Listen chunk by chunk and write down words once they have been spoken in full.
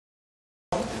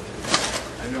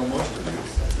know most of you.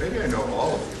 Maybe I know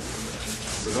all of you.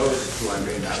 For those who I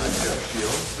may not, I'm Jeff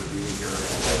Shields, for being here at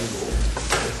the high school.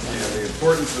 And the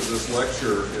importance of this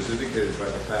lecture is indicated by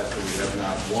the fact that we have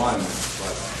not one,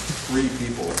 but three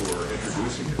people who are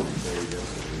introducing it before we get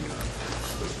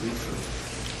to the speaker.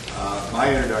 My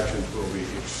introductions will be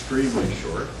extremely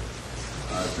short.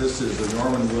 This is the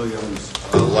Norman Williams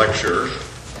lecture.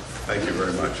 Thank you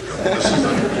very much.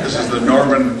 This is the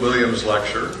Norman Williams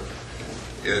lecture.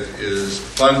 It is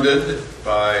funded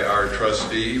by our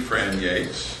trustee, Fran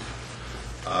Yates,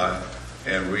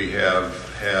 and we have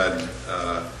had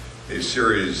a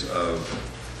series of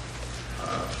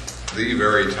the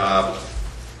very top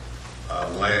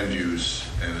land use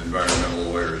and environmental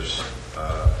lawyers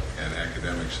and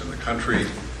academics in the country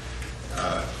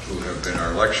who have been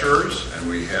our lecturers, and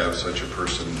we have such a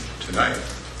person tonight.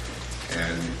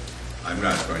 And I'm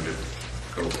not going to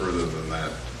go further than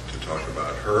that to talk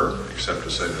about her, except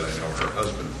to say that I know her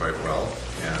husband quite well,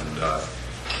 and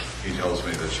he tells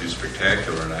me that she's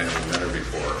spectacular, and I haven't met her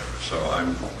before. So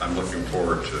I'm looking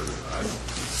forward to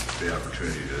the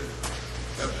opportunity to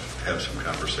have some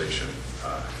conversation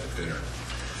at dinner.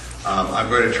 I'm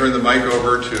going to turn the mic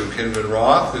over to Kinvin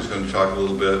Roth, who's going to talk a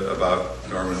little bit about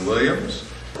Norman Williams,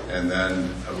 and then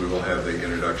we will have the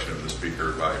introduction of the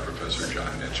speaker by Professor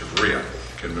John Echevarria.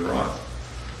 Kinvin Roth.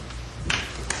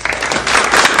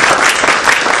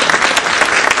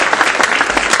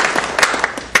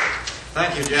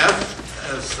 Thank you,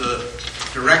 Jeff. As the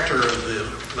director of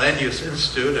the Land Use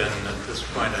Institute, and at this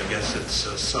point I guess it's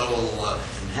sole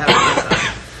inhabitant,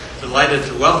 I'm delighted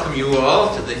to welcome you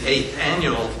all to the 8th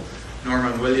annual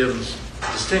Norman Williams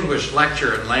Distinguished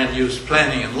Lecture in Land Use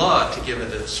Planning and Law, to give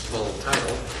it its full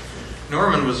title.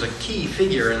 Norman was a key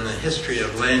figure in the history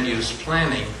of land use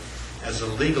planning as a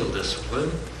legal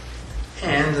discipline,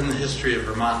 and in the history of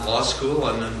Vermont Law School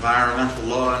and environmental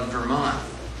law in Vermont.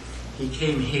 He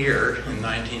came here in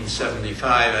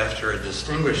 1975 after a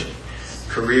distinguished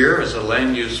career as a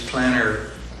land use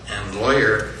planner and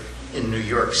lawyer in New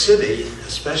York City,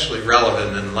 especially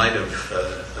relevant in light of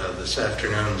this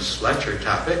afternoon's lecture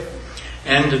topic,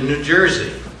 and in New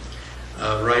Jersey.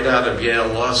 Right out of Yale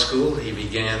Law School, he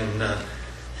began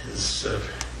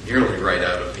nearly right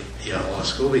out of Yale Law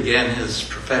School, began his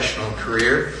professional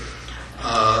career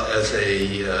as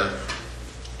a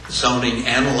zoning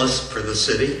analyst for the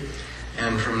city,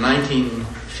 and from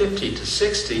 1950 to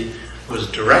 60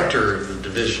 was director of the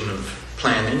Division of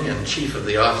Planning and chief of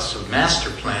the Office of Master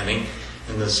Planning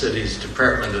in the city's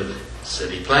Department of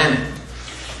City Planning.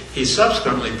 He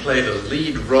subsequently played a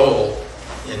lead role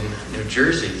in New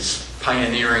Jersey's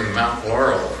pioneering Mount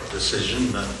Laurel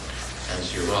decision that,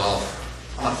 as you all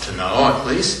ought to know at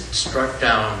least, struck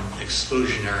down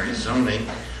exclusionary zoning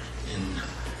in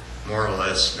more or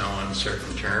less no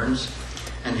uncertain terms.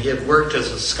 And he had worked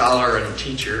as a scholar and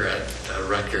teacher at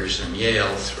Rutgers and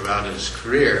Yale throughout his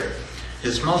career.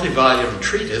 His multi-volume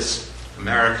treatise,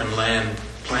 American Land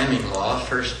Planning Law,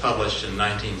 first published in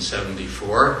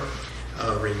 1974,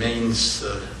 remains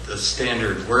the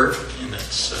standard work in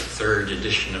its third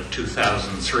edition of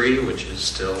 2003, which is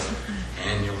still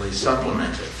annually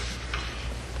supplemented.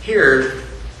 Here,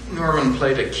 Norman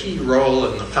played a key role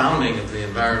in the founding of the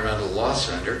Environmental Law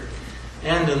Center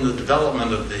and in the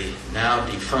development of the now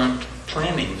defunct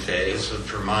planning phase of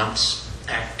Vermont's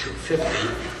Act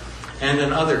 250 and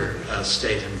in other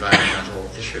state environmental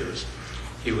issues.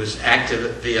 He was active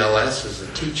at VLS as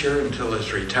a teacher until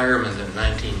his retirement in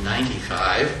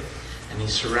 1995, and he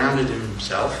surrounded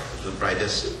himself with the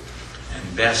brightest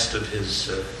and best of his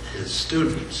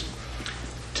students.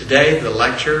 Today, the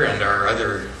lecture and our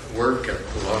other work at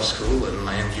the law school in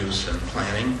land use and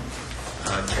planning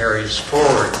carries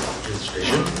forward his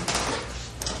vision.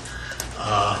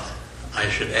 I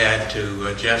should add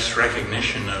to Jeff's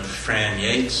recognition of Fran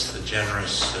Yates, the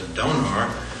generous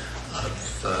donor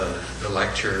of the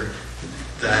lecture,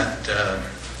 that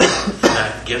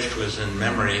that gift was in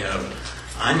memory of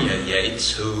Anya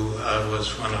Yates, who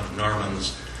was one of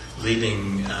Norman's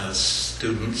leading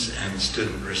students and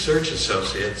student research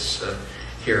associates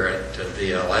here at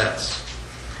VLS.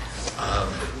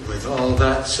 With all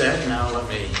that said, now let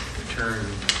me turn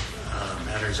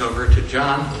matters over to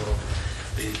John, who will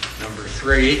be number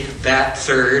 3, that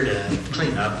third, and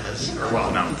cleanup as, or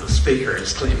well, no, the speaker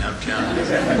is cleanup. John is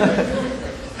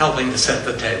helping to set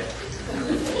the table.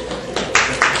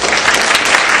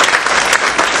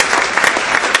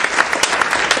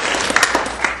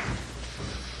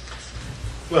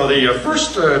 Well, the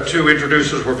first two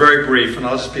introducers were very brief, and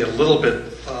I'll just be a little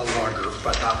bit longer,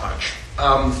 but not much.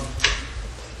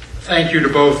 Thank you to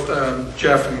both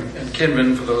Jeff and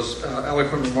Kinvin for those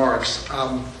eloquent remarks.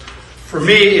 For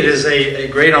me, it is a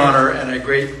great honor and a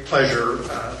great pleasure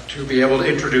to be able to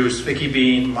introduce Vicki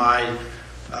Been, my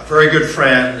very good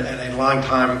friend and a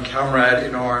longtime comrade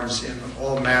in arms in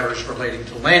all matters relating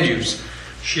to land use.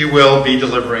 She will be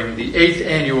delivering the 8th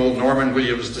annual Norman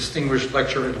Williams Distinguished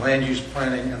Lecture in Land Use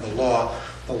Planning and the Law,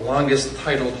 the longest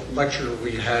titled lecture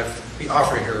we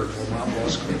offer here at Vermont Law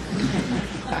School.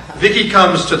 Vicki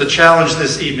comes to the challenge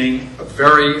this evening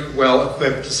very well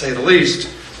equipped, to say the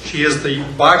least. She is the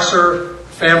boxer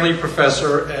family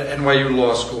professor at NYU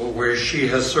Law School, where she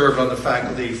has served on the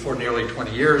faculty for nearly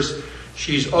 20 years.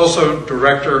 She's also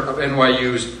director of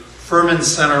NYU's Furman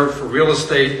Center for Real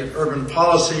Estate and Urban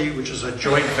Policy, which is a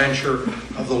joint venture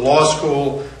of the law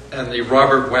school and the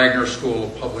Robert Wagner School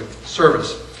of Public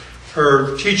Service.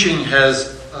 Her teaching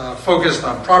has focused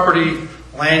on property,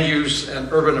 land use,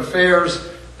 and urban affairs,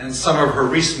 and some of her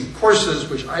recent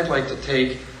courses, which I'd like to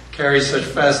take, carry such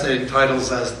fascinating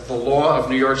titles as The Law of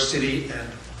New York City and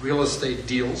Real Estate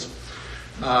Deals.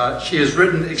 She has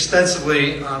written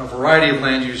extensively on a variety of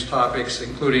land use topics,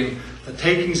 including the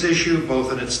takings issue,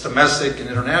 both in its domestic and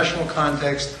international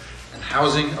context, and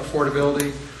housing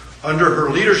affordability. Under her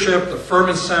leadership, the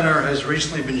Furman Center has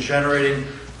recently been generating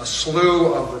a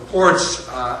slew of reports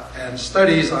and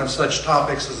studies on such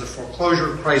topics as the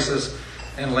foreclosure crisis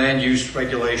and land use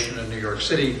regulation in New York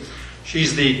City.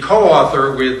 She's the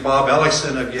co-author with Bob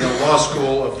Ellickson of Yale Law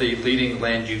School of the leading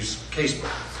land use casebook.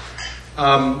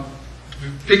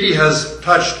 Vicki has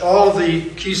touched all of the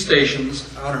key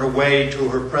stations on her way to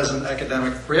her present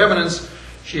academic preeminence.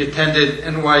 She attended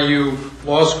NYU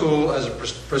Law School as a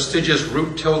prestigious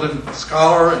Root Tilden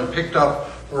Scholar and picked up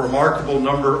a remarkable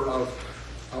number of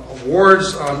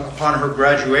awards upon her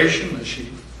graduation as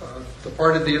she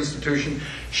departed the institution.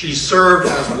 She served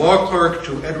as law clerk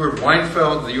to Edward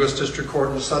Weinfeld, the U.S. District Court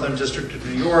in the Southern District of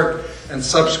New York, and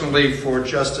subsequently for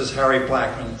Justice Harry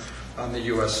Blackmun on the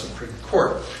U.S. Supreme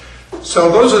Court.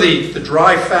 So those are the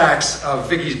dry facts of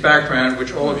Vicki's background,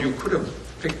 which all of you could have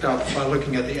picked up by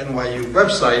looking at the NYU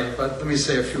website, but let me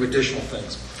say a few additional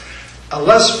things. A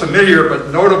less familiar but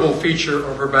notable feature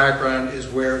of her background is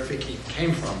where Vicki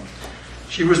came from.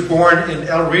 She was born in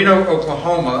El Reno,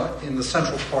 Oklahoma, in the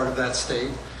central part of that state.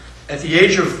 At the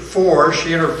age of 4,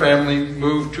 she and her family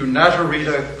moved to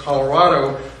Natarita,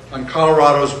 Colorado, on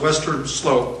Colorado's western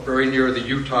slope, very near the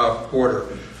Utah border.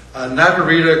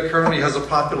 Natarita currently has a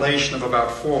population of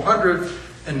about 400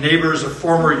 and neighbors a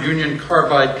former Union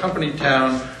Carbide company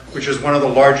town, which is one of the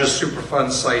largest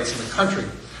Superfund sites in the country.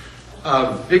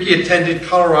 Vicki attended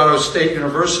Colorado State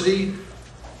University,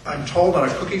 I'm told, on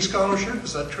a cooking scholarship.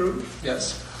 Is that true?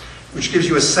 Yes. Which gives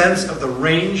you a sense of the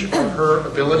range of her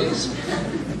abilities.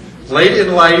 Late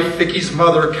in life, Vicki's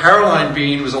mother, Caroline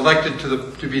Been, was elected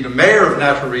to be the mayor of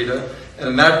Natarita, and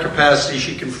in that capacity,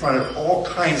 she confronted all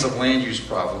kinds of land use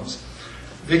problems.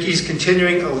 Vicki's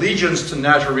continuing allegiance to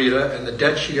Natarita and the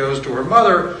debt she owes to her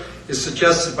mother is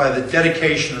suggested by the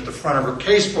dedication at the front of her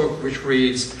casebook, which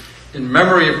reads, "In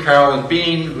memory of Caroline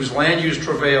Been, whose land use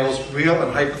travails, real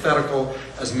and hypothetical,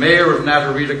 as mayor of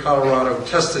Natarita, Colorado,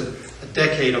 tested a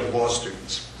decade of law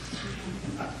students."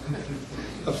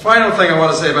 The final thing I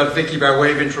want to say about Vicki by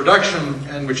way of introduction,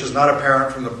 and which is not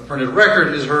apparent from the printed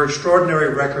record, is her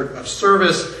extraordinary record of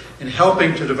service in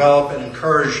helping to develop and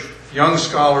encourage young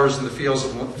scholars in the fields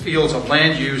of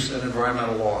land use and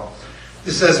environmental law.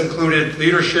 This has included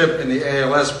leadership in the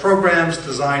ALS programs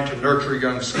designed to nurture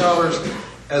young scholars,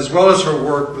 as well as her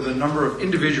work with a number of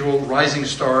individual rising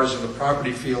stars in the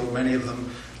property field, many of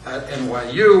them at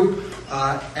NYU.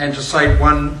 And to cite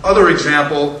one other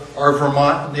example, our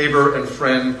Vermont neighbor and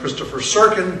friend, Christopher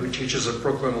Serkin, who teaches at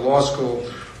Brooklyn Law School,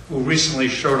 who recently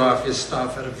showed off his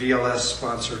stuff at a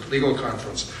VLS-sponsored legal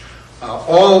conference.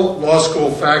 All law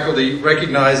school faculty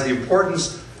recognize the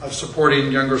importance of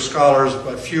supporting younger scholars,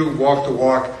 but few walk the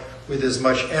walk with as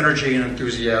much energy and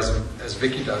enthusiasm as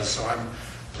Vicki does. So I'm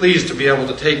pleased to be able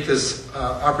to take this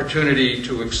opportunity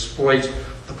to exploit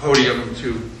the podium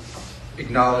to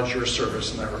acknowledge your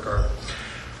service in that regard.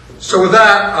 So with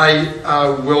that, I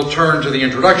will turn to the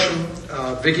introduction.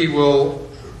 Vicki will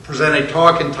present a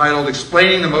talk entitled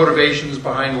 "Explaining the Motivations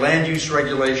Behind Land Use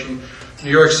Regulation, New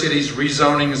York City's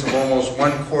Rezonings of Almost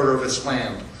 1/4 of its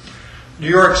Land." New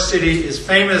York City is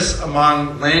famous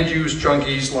among land use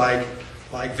junkies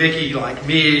like Vicki, like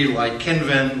me, like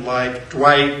Kinvin, like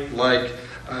Dwight, like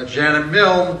Janet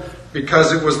Milne,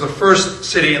 because it was the first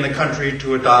city in the country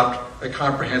to adopt a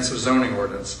comprehensive zoning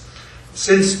ordinance.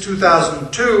 Since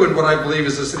 2002, in what I believe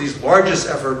is the city's largest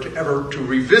effort ever to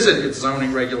revisit its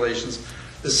zoning regulations,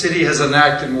 the city has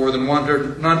enacted more than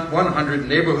 100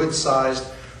 neighborhood-sized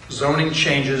zoning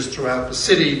changes throughout the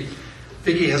city,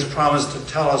 Vicki has promised to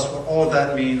tell us what all of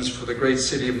that means for the great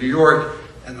city of New York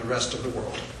and the rest of the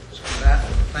world. So with that,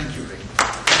 thank you, Vicki.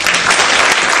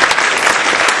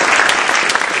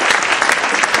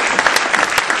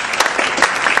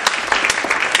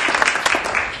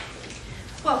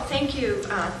 Well, thank you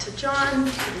to John,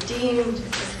 to the Dean, to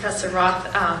Professor Roth.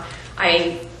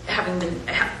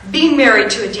 Being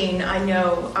married to a dean, I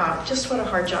know just what a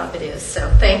hard job it is. So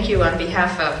thank you on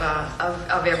behalf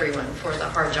of everyone for the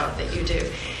hard job that you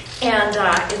do. And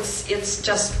it's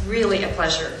just really a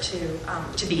pleasure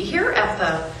to be here at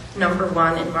the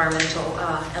 #1 environmental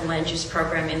and land use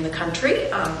program in the country,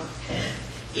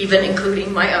 even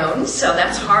including my own. So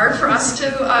that's hard for us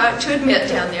to admit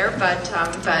down there, but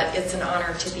it's an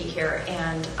honor to be here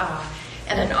and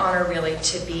an honor really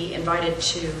to be invited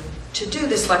to do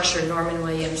this lecture. Norman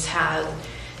Williams had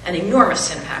an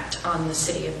enormous impact on the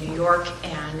city of New York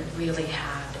and really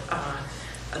had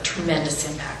a tremendous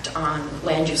impact on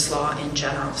land use law in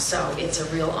general. So it's a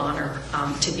real honor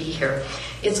to be here.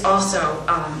 It's also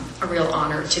a real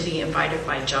honor to be invited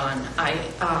by John.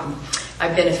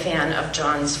 I've been a fan of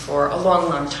John's for a long,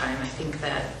 long time. I think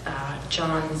that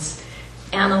John's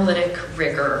analytic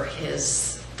rigor,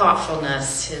 his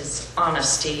thoughtfulness, his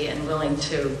honesty, and willing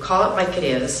to call it like it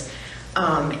is,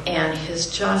 and his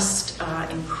just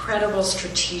incredible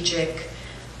strategic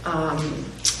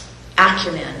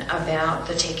acumen about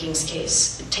the takings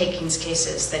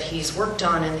cases that he's worked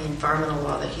on and the environmental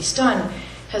law that he's done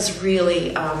has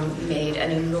really made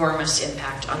an enormous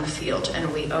impact on the field,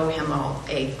 and we owe him all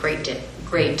a great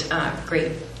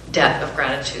debt of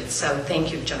gratitude. So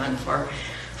thank you, John, for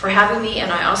having me.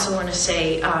 And I also want to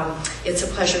say it's a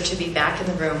pleasure to be back in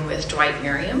the room with Dwight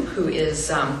Merriam, who is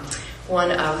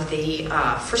one of the,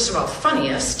 first of all,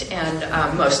 funniest and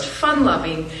most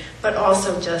fun-loving, but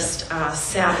also just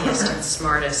savviest and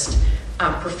smartest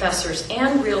professors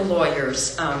and real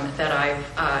lawyers that I've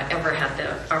ever had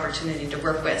the opportunity to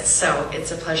work with. So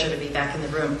it's a pleasure to be back in the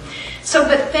room.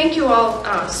 But thank you all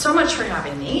so much for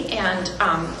having me. And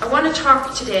I want to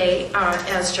talk today,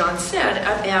 as John said,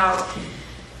 about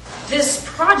this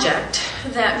project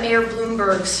that Mayor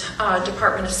Bloomberg's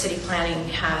Department of City Planning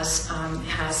has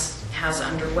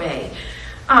underway.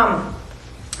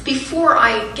 Before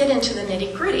I get into the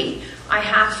nitty-gritty, I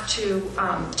have to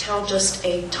tell just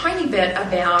a tiny bit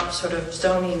about sort of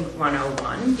zoning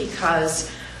 101 because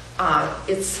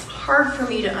it's hard for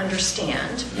me to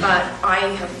understand, but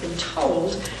I have been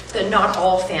told that not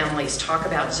all families talk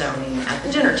about zoning at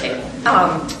the dinner table.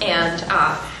 And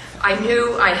I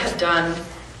knew I had done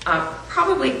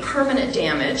probably permanent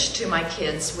damage to my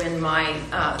kids when my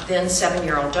then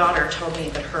 7-year-old daughter told me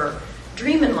that her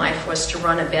dream in life was to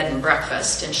run a bed and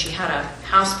breakfast, and she had a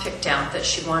house picked out that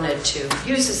she wanted to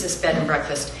use as this bed and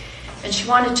breakfast, and she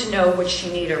wanted to know would she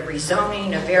need a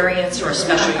rezoning, a variance, or a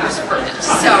special use permit.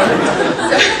 So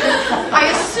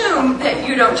I assume that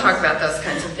you don't talk about those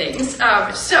kinds of things.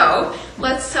 So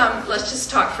let's just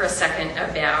talk for a second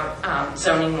about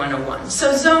zoning 101.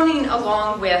 So zoning,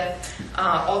 along with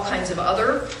all kinds of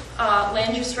other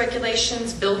land use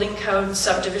regulations, building codes,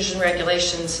 subdivision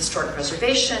regulations, historic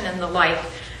preservation, and the like,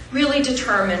 really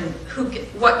determine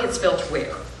what gets built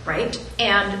where, right?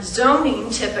 And zoning,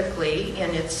 typically,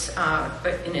 in its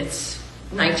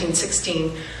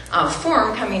 1916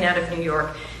 form coming out of New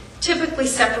York, typically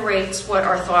separates what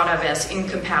are thought of as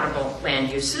incompatible land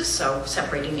uses, so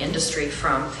separating industry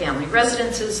from family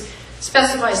residences,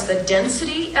 specifies the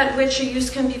density at which a use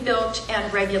can be built,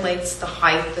 and regulates the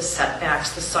height, the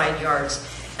setbacks, the side yards,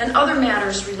 and other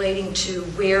matters relating to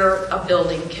where a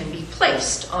building can be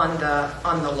placed on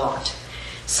the lot.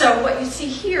 So what you see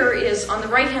here is, on the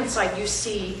right-hand side, you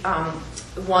see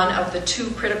one of the two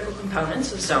critical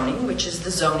components of zoning, which is the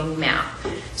zoning map.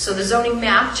 So the zoning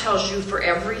map tells you for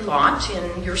every lot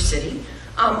in your city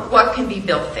what can be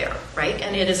built there, right?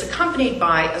 And it is accompanied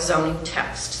by a zoning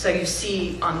text. So you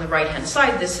see on the right-hand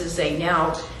side, this is a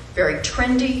now very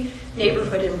trendy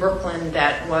neighborhood in Brooklyn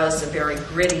that was a very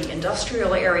gritty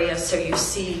industrial area. So you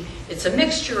see it's a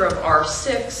mixture of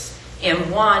R6,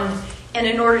 M1, and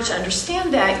in order to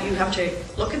understand that, you have to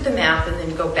look at the map and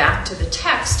then go back to the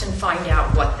text and find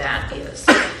out what that is.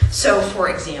 So, for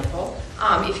example,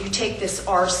 if you take this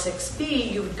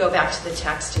R6B, you would go back to the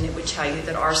text and it would tell you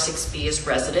that R6B is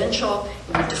residential.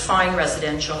 It would define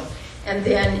residential. And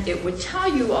then it would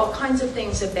tell you all kinds of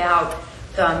things about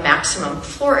the maximum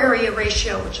floor area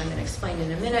ratio, which I'm going to explain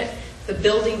in a minute, the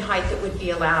building height that would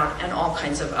be allowed, and all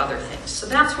kinds of other things. So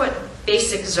that's what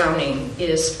basic zoning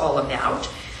is all about.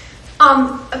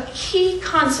 A key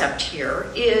concept here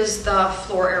is the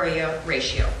floor area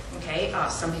ratio. Okay,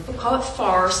 some people call it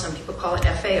FAR, some people call it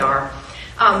FAR.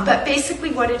 But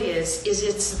basically what it is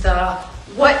it's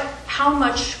how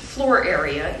much floor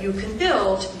area you can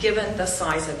build given the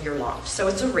size of your lot. So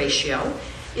it's a ratio.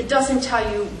 It doesn't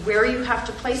tell you where you have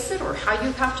to place it or how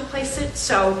you have to place it.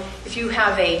 So if you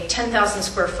have a 10,000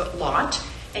 square foot lot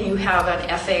and you have an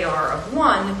FAR of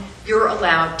 1, you're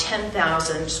allowed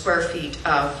 10,000 square feet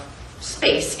of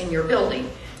space in your building.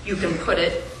 You can put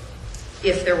it,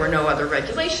 if there were no other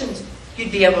regulations,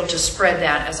 you'd be able to spread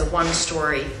that as a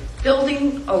one-story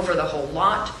building over the whole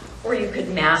lot, or you could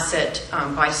mass it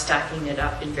by stacking it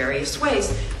up in various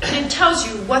ways. But it tells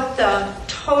you what the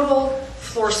total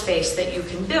floor space that you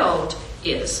can build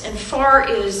is. And FAR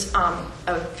is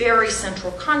a very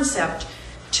central concept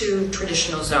to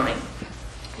traditional zoning.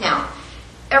 Now,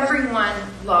 everyone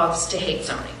loves to hate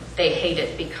zoning. They hate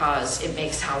it because it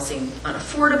makes housing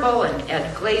unaffordable, and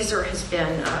Ed Glazer has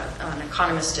been, an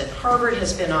economist at Harvard,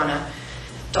 has been on a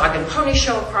dog and pony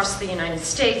show across the United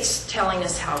States telling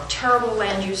us how terrible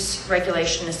land use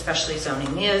regulation, especially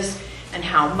zoning, is, and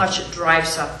how much it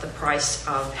drives up the price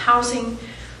of housing.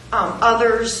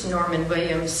 Others, Norman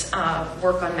Williams'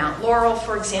 work on Mount Laurel,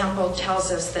 for example, tells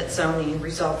us that zoning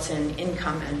results in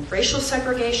income and racial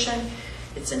segregation.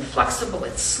 It's inflexible,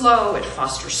 it's slow, it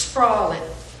fosters sprawl, it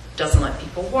doesn't let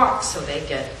people walk so they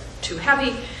get too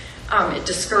heavy. It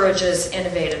discourages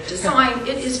innovative design.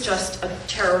 It is just a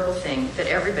terrible thing that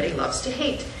everybody loves to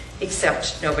hate,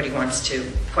 except nobody wants to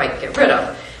quite get rid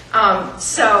of. And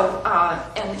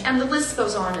the list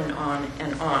goes on and on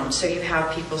and on. So you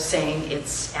have people saying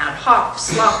it's ad hoc,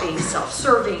 sloppy,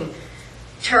 self-serving,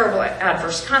 terrible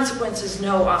adverse consequences,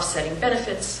 no offsetting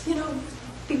benefits. You know,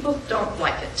 people don't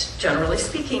like it, generally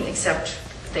speaking, except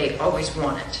they always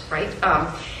want it, right?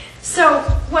 So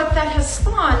what that has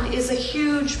spawned is a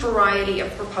huge variety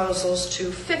of proposals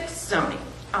to fix zoning,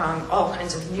 all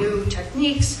kinds of new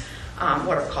techniques,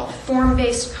 what are called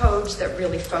form-based codes that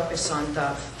really focus on the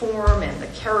form and the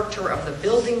character of the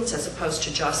buildings as opposed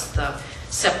to just the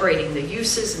separating the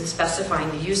uses and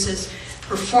specifying the uses.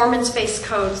 Performance-based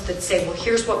codes that say, well,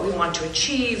 here's what we want to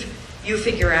achieve. You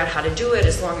figure out how to do it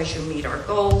as long as you meet our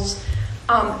goals.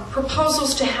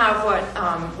 Proposals to have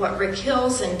what Rick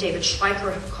Hills and David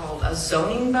Schleicher have called a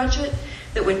zoning budget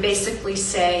that would basically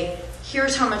say,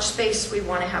 here's how much space we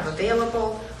want to have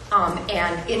available,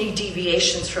 and any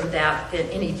deviations from that,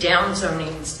 any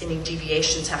downzonings, any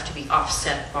deviations have to be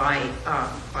offset by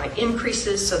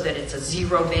increases so that it's a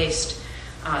zero-based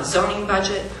zoning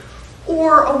budget,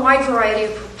 or a wide variety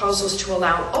of proposals to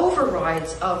allow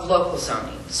overrides of local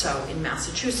zoning. So in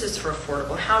Massachusetts for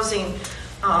affordable housing,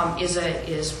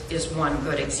 is one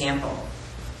good example.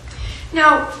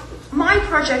 Now, my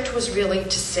project was really to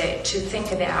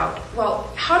think about,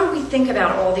 well, how do we think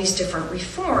about all these different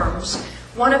reforms?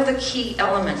 One of the key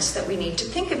elements that we need to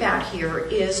think about here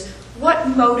is what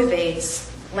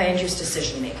motivates land use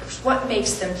decision makers? What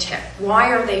makes them tick?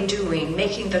 Why are they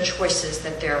making the choices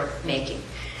that they're making?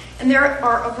 And there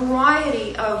are a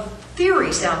variety of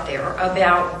theories out there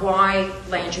about why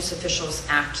land use officials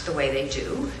act the way they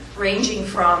do, ranging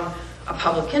from a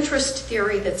public interest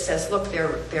theory that says, look,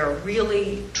 they're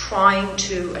really trying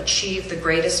to achieve the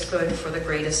greatest good for the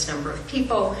greatest number of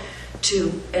people,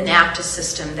 to enact a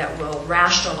system that will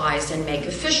rationalize and make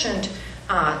efficient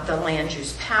the land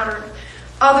use pattern.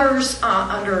 Others,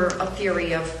 under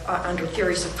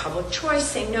theories of public choice,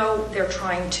 say no, they're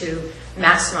trying to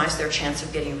maximize their chance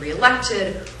of getting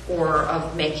reelected or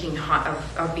of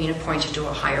being appointed to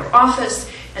a higher office,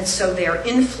 and so they're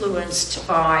influenced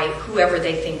by whoever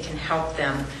they think can help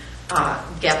them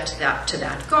get to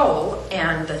that goal,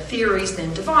 and the theories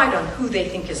then divide on who they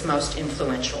think is most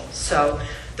influential. So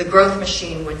the growth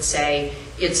machine would say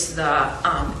it's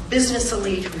the business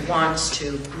elite who wants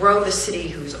to grow the city,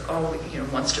 who's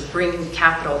wants to bring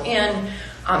capital in,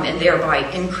 and thereby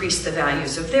increase the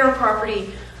values of their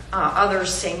property.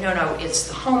 Others say, no, it's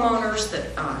the homeowners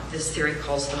that this theory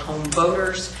calls the home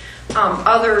voters.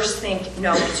 Others think,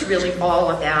 no, it's really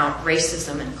all about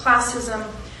racism and classism.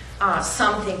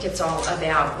 Some think it's all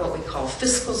about what we call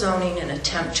fiscal zoning, an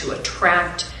attempt to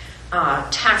attract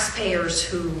taxpayers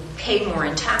who pay more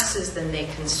in taxes than they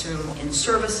consume in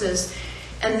services.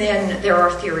 And then there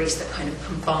are theories that kind of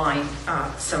combine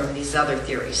some of these other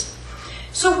theories.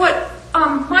 So what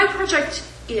my project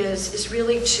is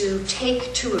really to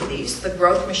take two of these, the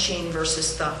growth machine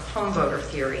versus the home voter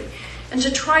theory, and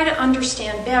to try to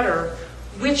understand better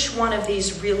which one of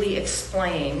these really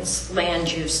explains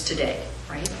land use today,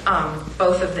 right?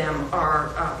 Both of them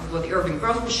are, the urban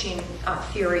growth machine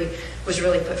theory was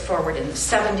really put forward in the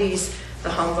 70s, the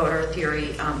home voter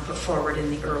theory put forward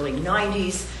in the early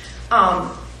 90s.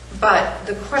 But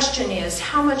the question is,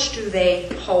 how much do they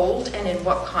hold and in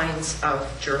what kinds of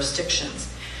jurisdictions?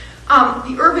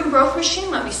 The urban growth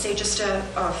machine, let me say just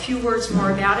a few words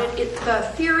more about it.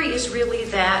 The theory is really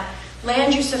that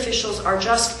land use officials are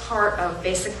just part of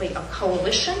basically a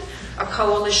coalition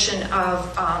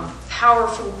of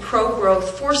powerful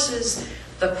pro-growth forces,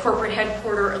 the corporate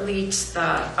headquarter elites,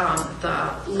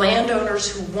 the landowners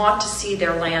who want to see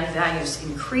their land values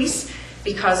increase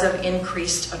because of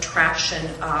increased attraction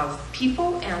of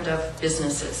people and of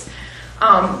businesses.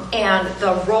 And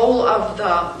the role of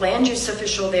the land use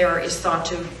official there is thought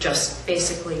to just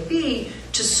basically be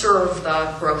to serve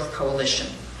the growth coalition.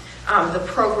 The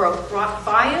pro-growth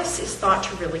bias is thought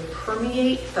to really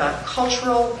permeate the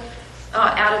cultural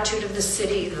attitude of the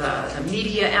city, the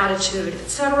media attitude,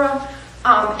 etc.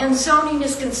 And zoning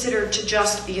is considered to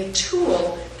just be a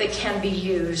tool that can be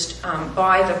used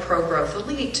by the pro-growth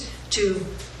elite to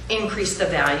increase the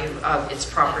value of its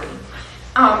property.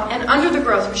 And under the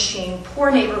growth machine,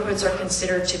 poor neighborhoods are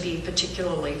considered to be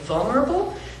particularly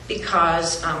vulnerable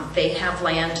because they have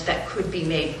land that could be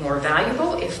made more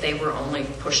valuable if they were only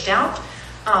pushed out.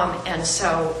 And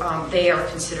so they are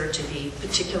considered to be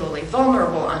particularly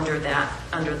vulnerable under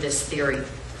this theory.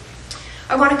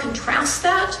 I want to contrast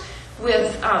that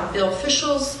with Bill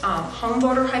Fischel's home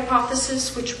voter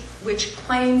hypothesis, which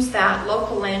claims that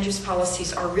local land use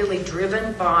policies are really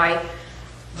driven by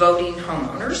voting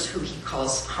homeowners, who he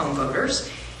calls home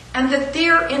voters, and that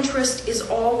their interest is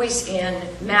always in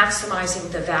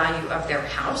maximizing the value of their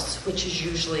house, which is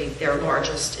usually their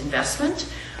largest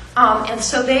investment. And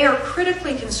so they are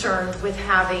critically concerned with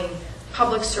having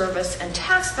public service and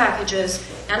tax packages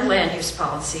and land use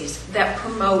policies that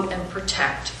promote and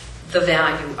protect the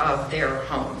value of their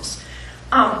homes.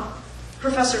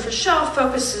 Professor Fischel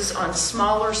focuses on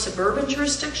smaller suburban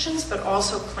jurisdictions, but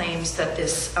also claims that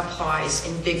this applies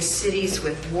in big cities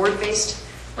with ward-based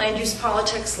land use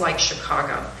politics like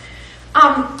Chicago.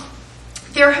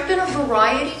 There have been a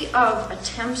variety of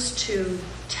attempts to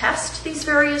test these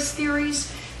various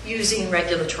theories using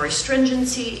regulatory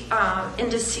stringency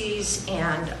indices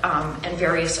and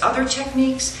various other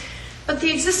techniques, but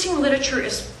the existing literature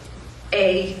is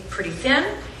A, pretty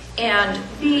thin, and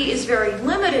B, is very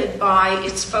limited by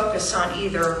its focus on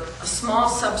either a small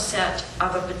subset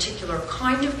of a particular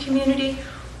kind of community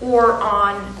or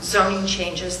on zoning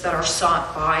changes that are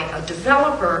sought by a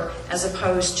developer as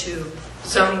opposed to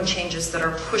zoning changes that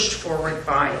are pushed forward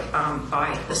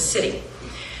by the city.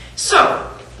 So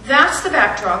that's the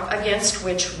backdrop against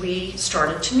which we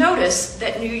started to notice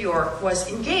that New York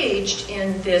was engaged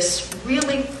in this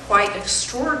really quite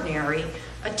extraordinary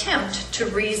attempt to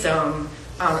rezone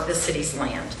the city's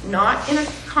land. Not in a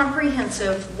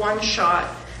comprehensive, one-shot,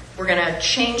 we're going to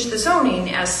change the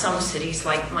zoning as some cities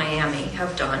like Miami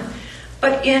have done,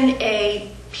 but in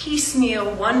a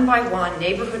piecemeal, one-by-one,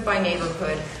 neighborhood by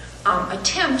neighborhood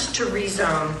attempt to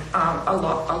rezone a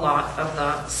lot of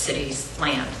the city's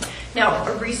land. Now,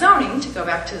 a rezoning, to go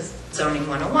back to Zoning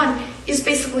 101, is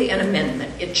basically an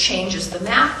amendment. It changes the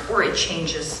map or it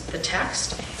changes the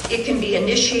text. It can be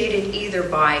initiated either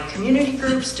by community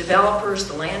groups, developers,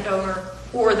 the landowner,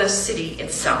 or the city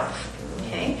itself.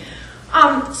 Okay?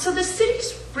 So the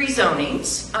city's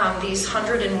rezonings, these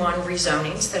 101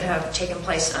 rezonings that have taken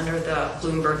place under the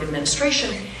Bloomberg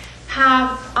administration,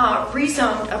 have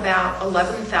rezoned about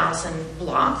 11,000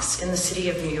 blocks in the city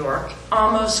of New York,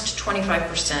 almost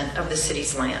 25% of the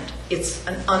city's land. It's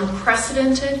an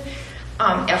unprecedented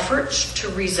effort to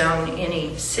rezone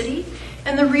any city,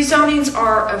 and the rezonings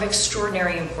are of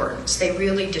extraordinary importance. They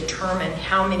really determine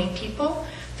how many people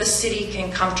the city can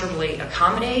comfortably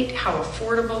accommodate, how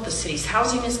affordable the city's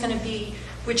housing is going to be,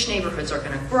 which neighborhoods are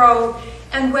going to grow,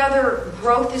 and whether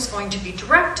growth is going to be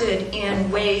directed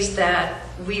in ways that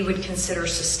we would consider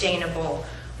sustainable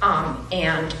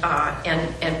and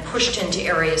pushed into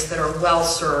areas that are well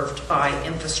served by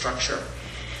infrastructure.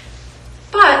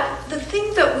 But the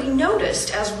thing that we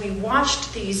noticed as we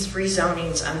watched these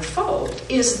rezonings unfold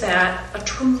is that a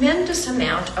tremendous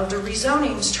amount of the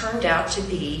rezonings turned out to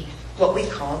be what we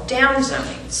call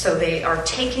downzoning. So they are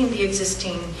taking the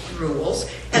existing rules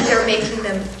and they're making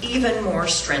them even more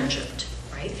stringent,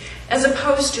 right? As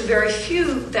opposed to very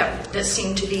few that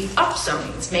seem to be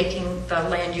upzonings, making the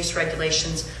land use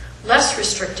regulations less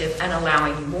restrictive and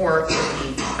allowing more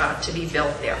to be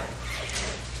built there.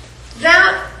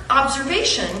 That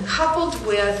observation, coupled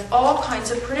with all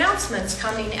kinds of pronouncements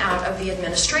coming out of the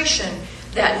administration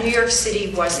that New York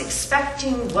City was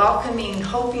expecting, welcoming,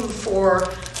 hoping for,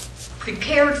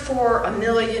 prepared for 1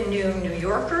 million new New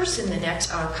Yorkers in the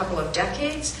next couple of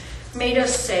decades, made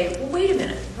us say, well, wait a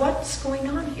minute, what's going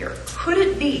on here? Could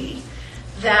it be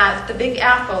that the Big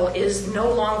Apple is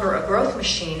no longer a growth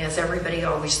machine as everybody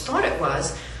always thought it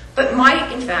was, but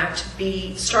might in fact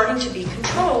be starting to be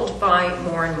controlled by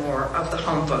more and more of the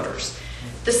home voters.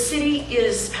 The city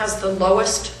has the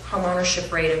lowest home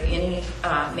ownership rate of any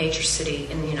major city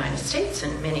in the United States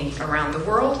and many around the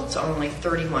world. It's only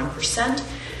 31%.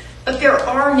 But there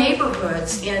are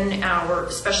neighborhoods in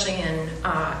especially in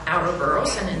outer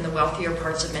boroughs and in the wealthier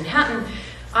parts of Manhattan,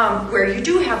 where you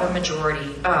do have a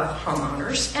majority of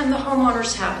homeowners, and the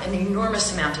homeowners have an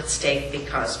enormous amount at stake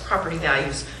because property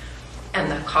values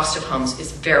and the cost of homes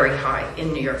is very high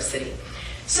in New York City.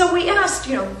 So we asked,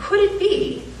 could it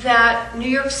be that New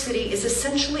York City is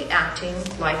essentially acting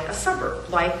like a suburb,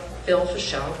 like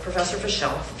Professor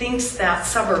Fischel thinks that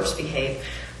suburbs behave,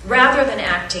 rather than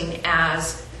acting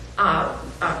as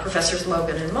Professors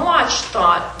Logan and Malach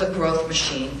thought the growth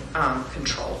machine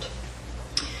controlled.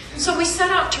 So we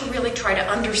set out to really try to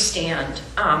understand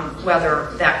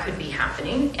whether that could be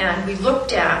happening, and we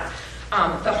looked at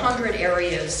the 100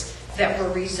 areas that were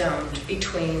rezoned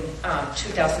between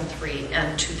 2003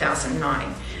 and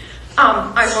 2009.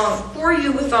 I won't bore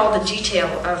you with all the detail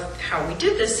of how we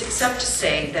did this, except to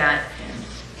say that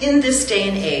in this day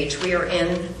and age, we are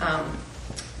in,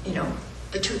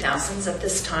 the 2000s at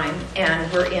this time,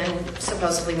 and we're in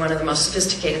supposedly one of the most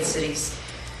sophisticated cities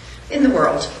in the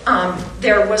world.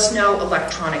 There was no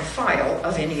electronic file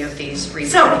of any of these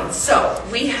rezonings, so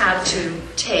we had to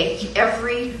take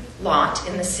every lot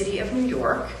in the city of New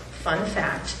York. Fun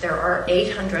fact, there are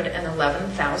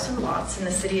 811,000 lots in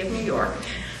the city of New York.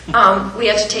 We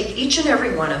had to take each and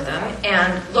every one of them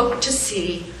and look to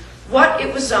see what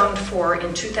it was zoned for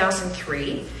in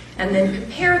 2003, and then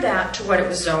compare that to what it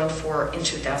was zoned for in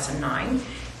 2009,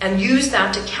 and use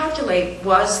that to calculate,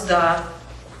 was the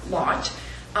lot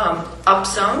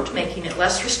upzoned, making it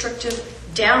less restrictive,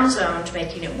 downzoned,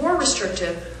 making it more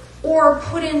restrictive, or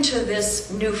put into this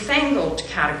newfangled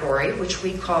category, which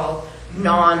we call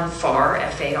non-FAR,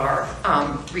 F-A-R,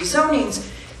 rezonings,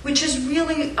 which is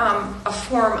really a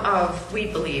form of, we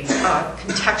believe,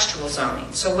 contextual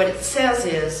zoning. So what it says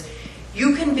is,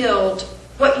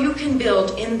 what you can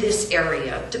build in this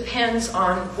area depends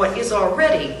on what is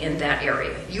already in that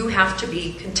area. You have to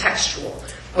be contextual.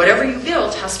 Whatever you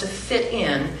build has to fit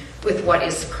in with what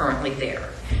is currently there.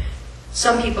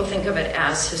 Some people think of it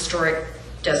as historic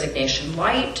designation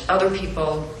light. Other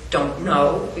people don't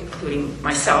know, including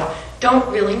myself, don't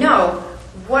really know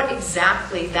what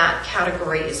exactly that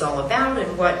category is all about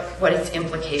and what its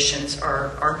implications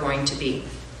are going to be.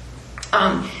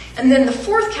 And then the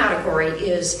fourth category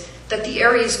is that the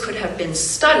areas could have been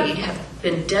studied, have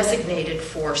been designated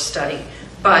for study,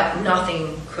 but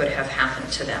nothing could have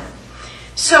happened to them.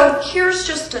 So here's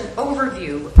just an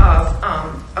overview of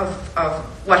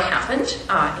what happened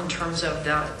in terms of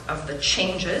the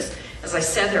changes. As I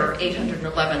said, there are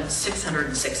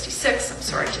 811,666. I'm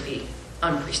sorry to be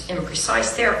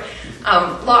imprecise there.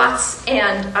 Lots,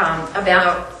 and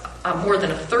about more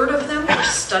than a third of them were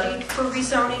studied for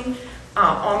rezoning.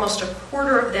 Almost a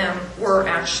quarter of them were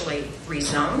actually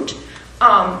rezoned.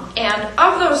 And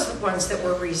of those ones that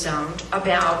were rezoned,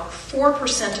 about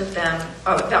 4% of them,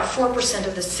 about 4%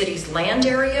 of the city's land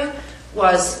area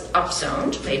was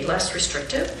upzoned, made less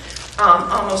restrictive.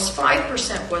 Almost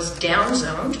 5% was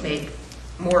downzoned, made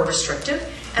more restrictive.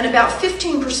 And about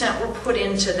 15% were put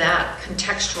into that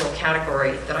contextual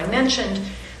category that I mentioned.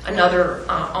 Another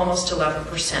almost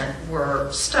 11%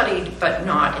 were studied, but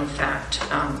not, in fact,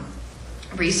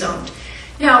 rezoned.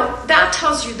 Now, that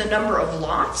tells you the number of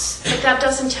lots, but that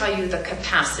doesn't tell you the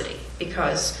capacity,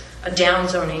 because a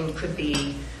downzoning could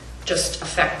be just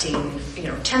affecting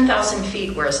 10,000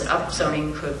 feet, whereas an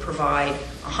upzoning could provide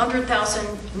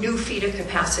 100,000 new feet of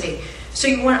capacity. So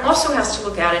you also have to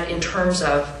look at it in terms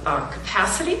of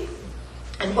capacity.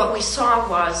 And what we saw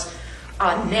was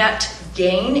a net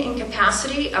gain in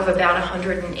capacity of about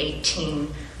 100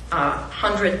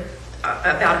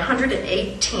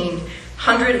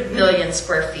 million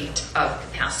square feet of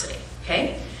capacity,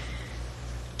 okay?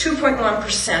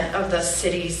 2.1% of the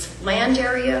city's land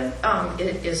area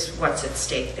is what's at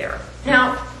stake there.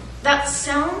 Now, that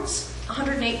sounds,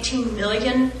 118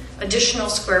 million additional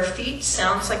square feet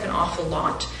sounds like an awful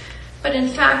lot, but in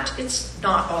fact, it's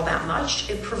not all that much.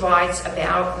 It provides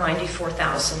about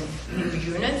 94,000 new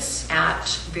units at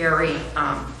very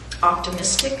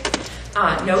optimistic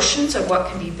notions of what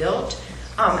can be built.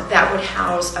 That would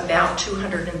house about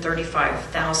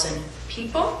 235,000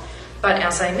 people. But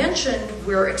as I mentioned,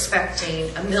 we're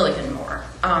expecting 1 million more.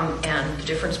 And the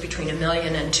difference between 1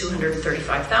 million and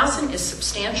 235,000 is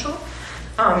substantial.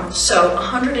 So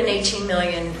 118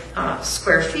 million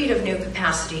square feet of new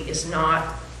capacity is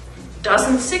not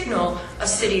doesn't signal a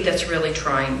city that's really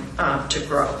trying to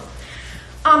grow.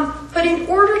 But in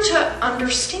order to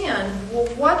understand, well,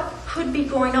 what could be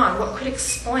going on, what could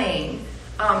explain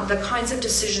the kinds of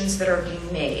decisions that are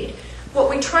being made, what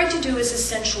we tried to do is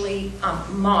essentially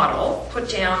model, put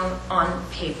down on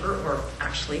paper, or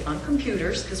actually on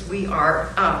computers, because we are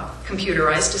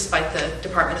computerized despite the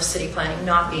Department of City Planning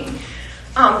not being,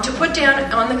 to put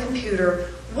down on the computer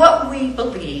what we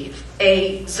believe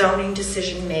a zoning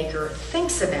decision maker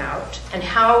thinks about and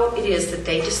how it is that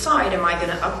they decide, am I going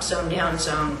to upzone,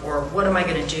 downzone, or what am I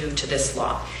going to do to this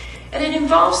lot? And it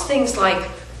involves things like,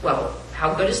 well,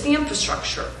 how good is the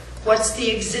infrastructure? What's the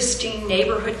existing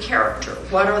neighborhood character?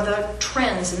 What are the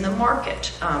trends in the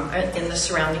market in the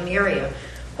surrounding area?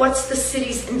 What's the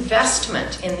city's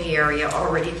investment in the area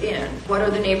already been? What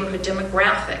are the neighborhood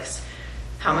demographics?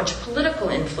 How much political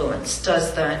influence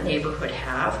does the neighborhood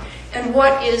have? And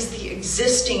what is the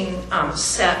existing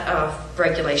set of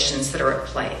regulations that are at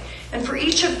play? And for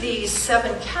each of these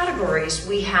 7 categories,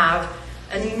 we have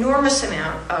an enormous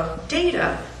amount of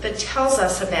data that tells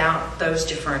us about those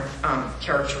different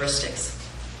characteristics.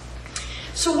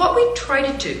 So what we try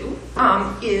to do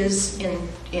is,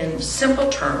 in simple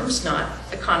terms, not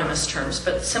economist terms,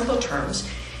 but simple terms,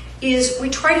 is we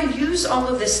try to use all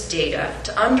of this data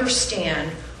to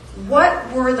understand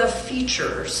what were the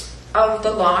features of the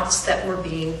lots that were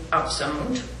being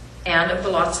upzoned and of the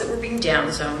lots that were being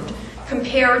downzoned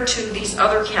compared to these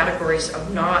other categories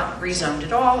of not rezoned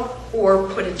at all or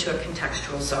put into a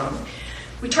contextual zone.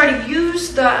 We try to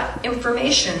use the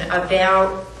information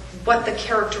about what the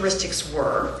characteristics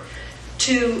were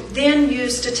to then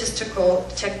use statistical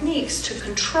techniques to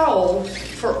control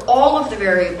for all of the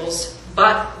variables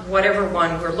but whatever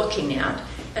one we're looking at,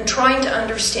 and trying to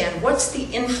understand what's the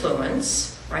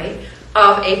influence, right,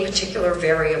 of a particular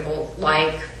variable,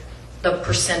 like the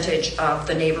percentage of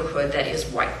the neighborhood that is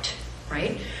white,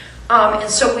 right? And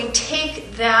so we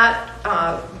take that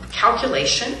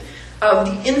calculation of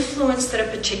the influence that a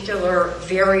particular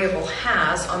variable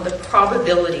has on the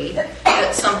probability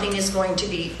that something is going to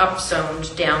be upzoned,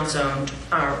 downzoned,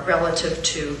 relative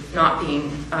to not being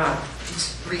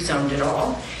rezoned at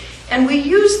all. And we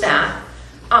use that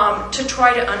to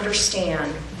try to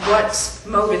understand what's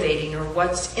motivating or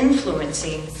what's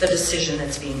influencing the decision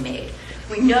that's being made.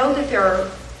 We know that there are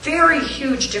very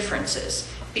huge differences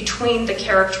between the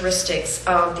characteristics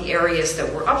of the areas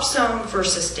that were upzoned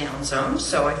versus downzoned.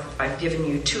 So I've given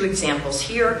you 2 examples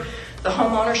here. The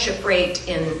home ownership rate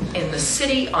in the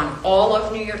city on all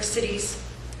of New York City's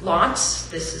lots,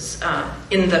 this is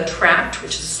in the tract,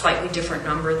 which is a slightly different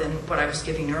number than what I was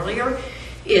giving earlier,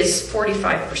 is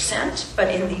 45%,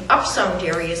 but in the upzoned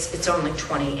areas, it's only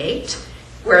 28%,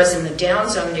 whereas in the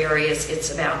downzoned areas,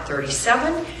 it's about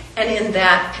 37%, and in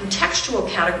that contextual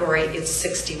category, it's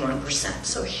 61%.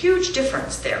 So huge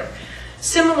difference there.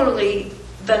 Similarly,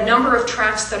 the number of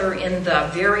tracts that are in the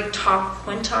very top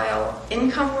quintile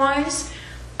income-wise,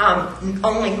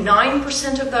 only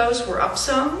 9% of those were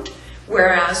upzoned,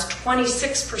 whereas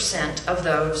 26% of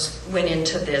those went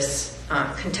into this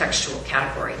contextual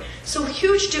category. So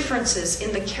huge differences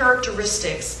in the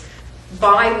characteristics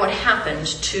by what happened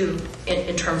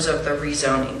in terms of the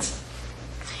rezonings.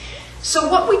 So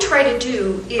what we try to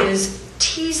do is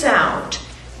tease out,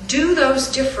 do those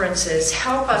differences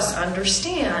help us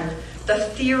understand the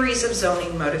theories of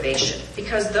zoning motivation?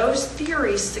 Because those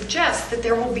theories suggest that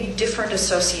there will be different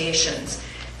associations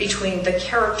between the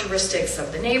characteristics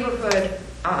of the neighborhood,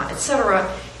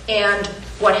 etc., and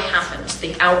what happens,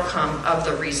 the outcome of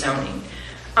the rezoning.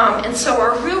 And so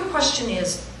our real question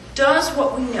is, does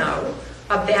what we know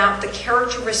about the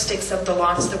characteristics of the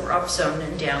lots that were upzoned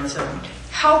and downzoned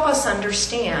help us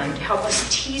understand, help us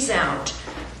tease out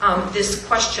this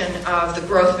question of the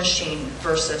growth machine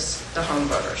versus the home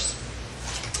voters?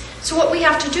 So what we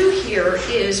have to do here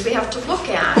is we have to look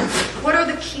at what are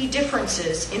the key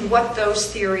differences in what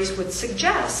those theories would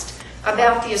suggest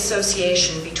about the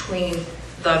association between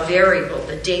the variable,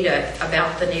 the data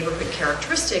about the neighborhood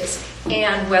characteristics,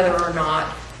 and whether or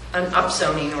not an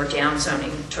upzoning or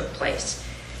downzoning took place.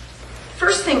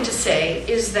 First thing to say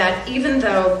is that even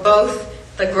though both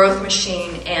the growth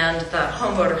machine and the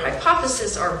home voter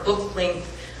hypothesis are book-length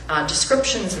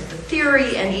descriptions of the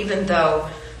theory, and even though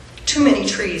too many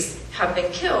trees have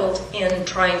been killed in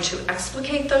trying to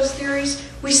explicate those theories,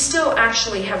 we still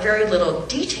actually have very little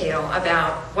detail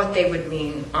about what they would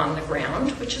mean on the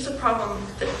ground, which is a problem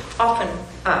that often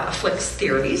afflicts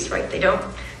theories, right?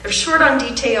 They're short on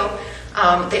detail,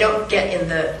 they don't get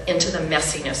into the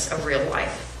messiness of real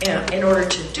life. And in order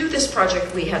to do this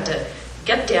project, we had to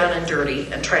get down and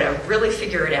dirty and try to really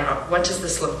figure it out. What does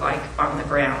this look like on the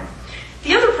ground?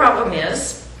 The other problem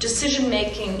is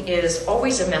decision-making is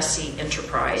always a messy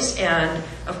enterprise, and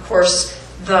of course,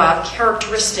 the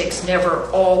characteristics never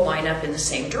all line up in the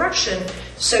same direction,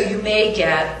 so you may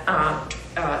get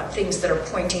things that are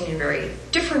pointing in very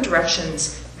different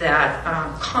directions that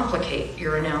complicate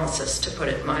your analysis, to put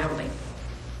it mildly.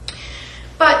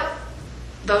 But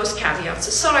those caveats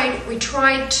aside, we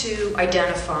tried to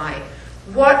identify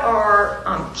what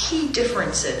are key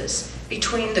differences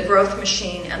between the growth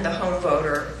machine and the home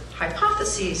voter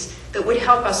hypotheses that would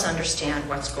help us understand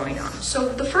what's going on. So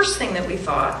the first thing that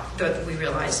we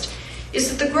realized, is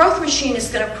that the growth machine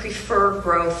is going to prefer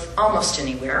growth almost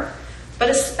anywhere, but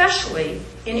especially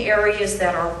in areas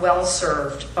that are well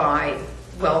served by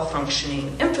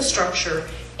well-functioning infrastructure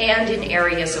and in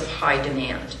areas of high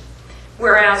demand.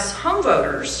 Whereas home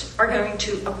voters are going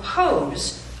to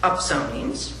oppose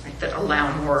upzonings, right, that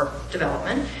allow more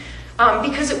development,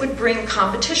 because it would bring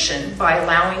competition by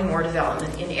allowing more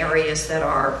development in areas that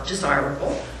are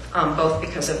desirable, both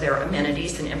because of their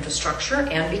amenities and infrastructure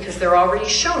and because they're already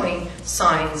showing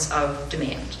signs of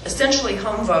demand. Essentially,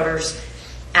 home voters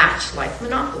act like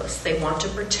monopolists. They want to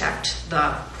protect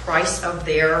the price of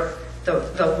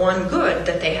the one good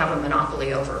that they have a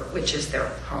monopoly over, which is their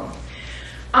home.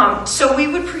 So we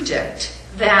would predict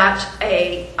that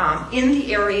in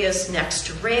the areas next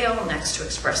to rail, next to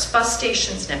express bus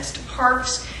stations, next to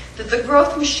parks, that the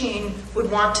growth machine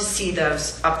would want to see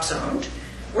those upzoned,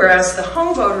 whereas the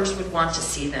home voters would want to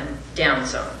see them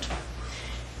downzoned.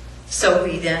 So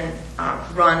we then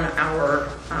run our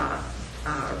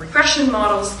regression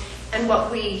models, and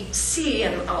what we see,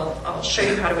 and I'll show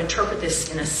you how to interpret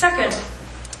this in a second,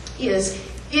 is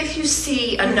if you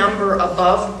see a number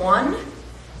above 1,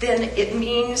 then it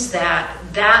means that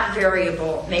that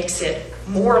variable makes it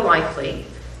more likely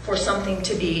for something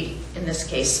to be, in this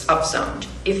case, upzoned.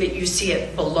 If you see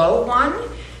it below 1,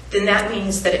 then that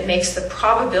means that it makes the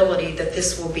probability that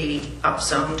this will be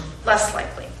upzoned less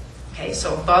likely. Okay,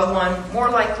 so above 1,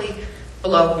 more likely,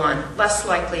 below 1, less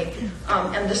likely.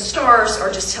 And the stars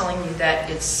are just telling you that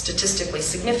it's statistically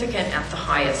significant at the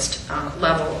highest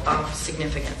level of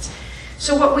significance.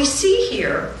 So what we see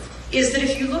here is that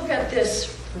if you look at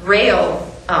this rail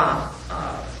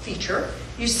feature,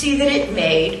 you see that it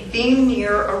made, being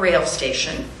near a rail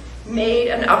station, made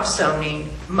an upzoning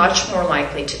much more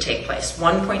likely to take place,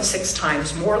 1.6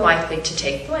 times more likely to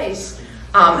take place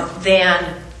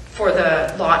than for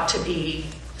the lot to be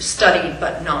studied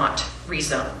but not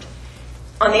rezoned.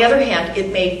 On the other hand,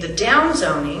 it made the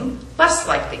downzoning less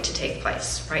likely to take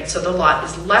place, right? So the lot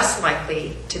is less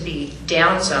likely to be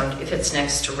downzoned if it's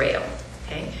next to rail,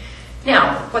 okay?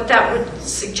 Now, what that would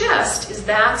suggest is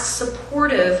that's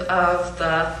supportive of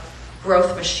the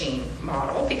growth machine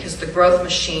model, because the growth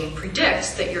machine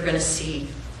predicts that you're going to see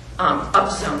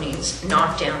upzonings,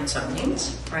 not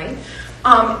downzonings, right?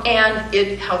 And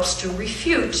it helps to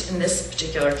refute, in this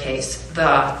particular case,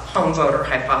 the home voter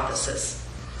hypothesis.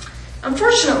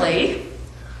 Unfortunately,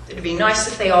 it'd be nice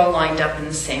if they all lined up in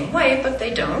the same way, but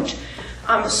they don't.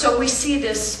 So we see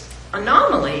this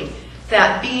anomaly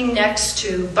that being next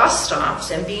to bus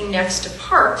stops and being next to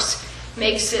parks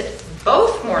makes it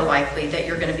both more likely that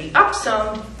you're going to be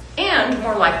upzoned and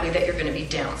more likely that you're going to be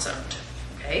downzoned.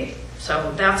 Okay,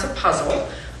 so that's a puzzle.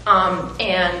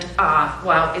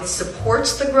 While it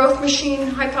supports the growth machine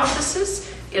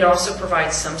hypothesis, it also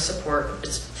provides some support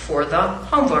for the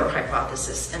home voter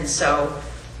hypothesis, and so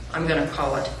I'm going to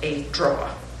call it a draw.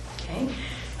 Okay.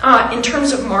 In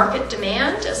terms of market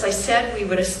demand, as I said, we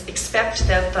would expect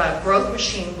that the growth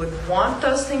machine would want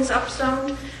those things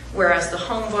upzoned, whereas the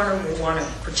home voter will want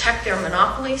to protect their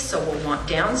monopoly, so will want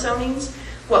downzonings.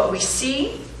 What we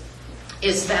see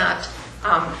is that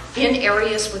in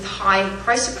areas with high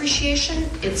price appreciation,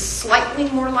 it's slightly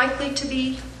more likely to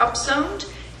be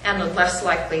upzoned and less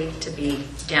likely to be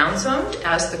downzoned,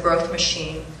 as the growth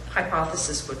machine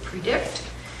hypothesis would predict.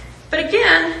 But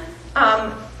again,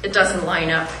 it doesn't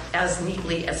line up as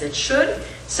neatly as it should.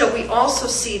 So we also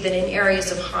see that in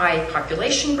areas of high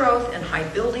population growth and high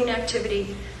building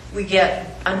activity, we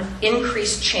get an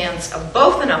increased chance of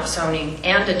both an upzoning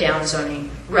and a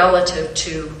downzoning relative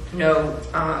to no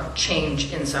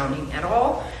change in zoning at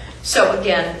all. So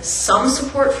again, some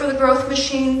support for the growth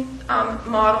machine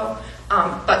model,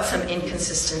 but some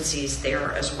inconsistencies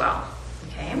there as well.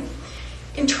 Okay.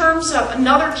 In terms of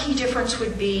another key difference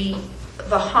would be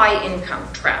the high income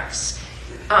tracts.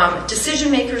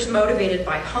 Decision makers motivated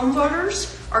by home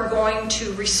voters are going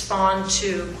to respond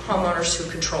to homeowners who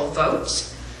control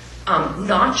votes,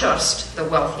 not just the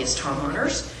wealthiest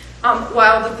homeowners,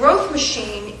 while the growth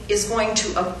machine is going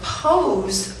to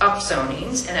oppose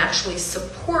upzonings and actually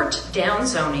support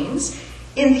downzonings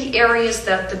in the areas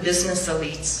that the business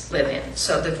elites live in.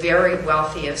 So the very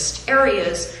wealthiest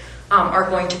areas are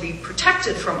going to be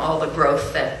protected from all the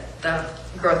growth that the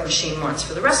growth machine wants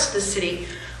for the rest of the city.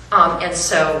 And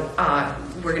so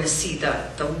we're going to see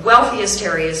the wealthiest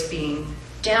areas being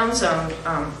downzoned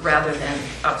rather than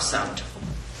upzoned.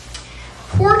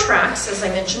 Poor tracts, as I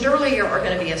mentioned earlier, are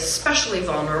going to be especially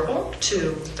vulnerable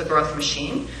to the growth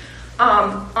machine.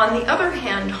 On the other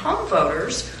hand, home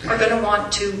voters are going to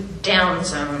want to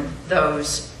downzone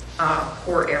those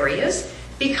poor areas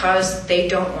because they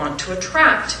don't want to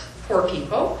attract poor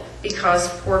people, because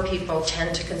poor people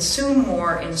tend to consume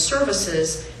more in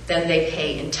services than they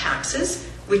pay in taxes,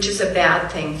 which is a bad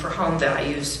thing for home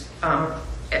values,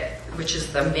 which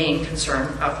is the main concern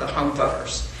of the home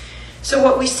voters. So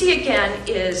what we see again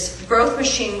is the growth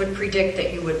machine would predict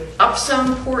that you would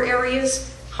upzone poor areas,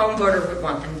 home voter would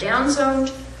want them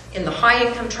downzoned. In the high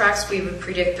income tracts, we would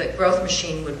predict that growth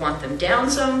machine would want them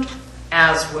downzoned,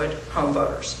 as would home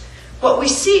voters. What we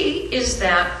see is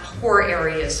that poor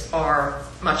areas are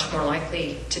much more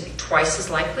likely to be twice as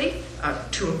likely,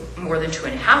 more than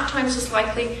 2.5 times as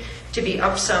likely to be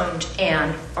upzoned,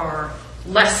 and are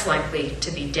less likely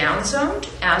to be downzoned,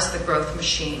 as the growth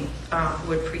machine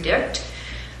would predict.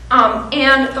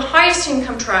 And the highest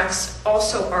income tracts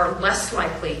also are less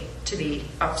likely to be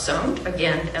upzoned,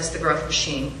 again, as the growth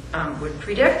machine would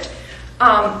predict,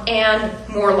 and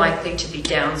more likely to be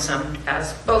downzoned,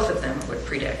 as both of them would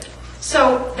predict.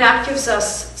 So that gives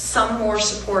us some more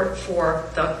support for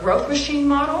the growth machine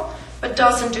model, but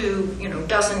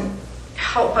doesn't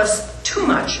help us too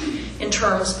much in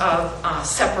terms of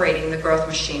separating the growth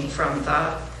machine from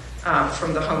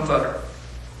the home voter.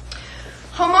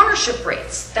 Home ownership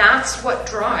rates, that's what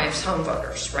drives home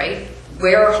voters, right?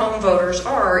 Where home voters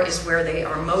are is where they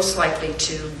are most likely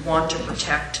to want to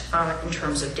protect in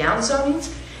terms of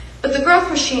downzonings. But the growth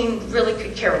machine really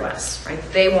could care less, right?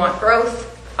 They want growth.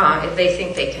 They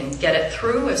think they can get it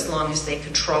through as long as they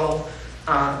control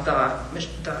the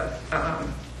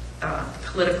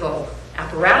political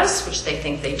apparatus, which they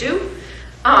think they do.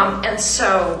 And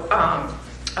so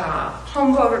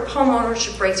home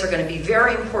ownership rates are going to be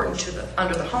very important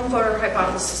under the home voter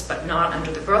hypothesis, but not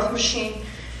under the growth machine.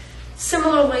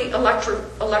 Similarly,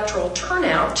 electoral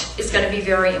turnout is going to be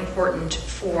very important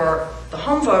for the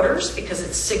home voters because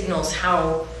it signals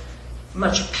how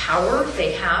much power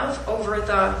they have over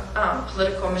the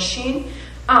political machine,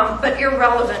 but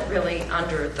irrelevant really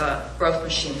under the growth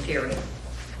machine theory.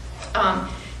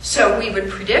 So we would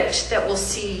predict that we'll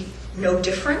see no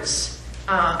difference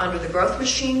under the growth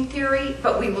machine theory,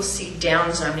 but we will see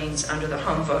downzonings under the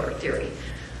home voter theory.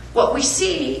 What we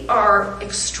see are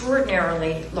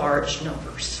extraordinarily large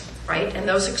numbers, right? And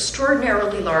those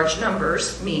extraordinarily large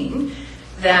numbers mean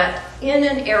that in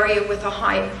an area with a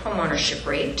high homeownership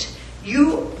rate,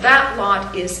 that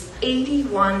lot is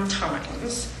 81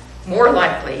 times more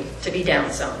likely to be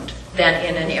downzoned than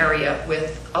in an area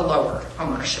with a lower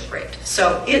homeownership rate.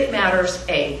 So it matters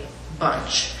a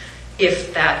bunch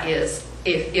if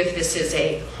this is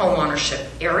a homeownership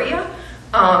area.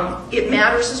 It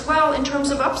matters as well in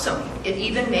terms of upzoning. It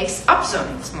even makes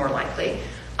upzonings more likely.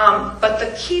 But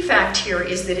the key fact here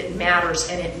is that it matters,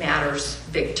 and it matters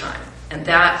big time. And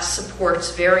that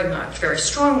supports very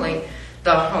strongly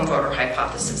the home voter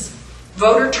hypothesis.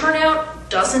 Voter turnout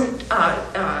doesn't,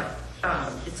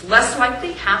 it's less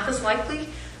likely, half as likely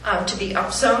to be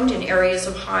upzoned in areas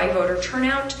of high voter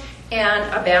turnout, and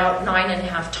about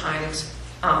 9.5 times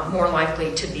more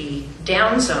likely to be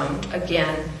downzoned,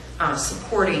 again,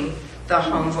 supporting the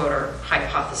home voter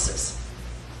hypothesis.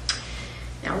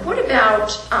 Now, what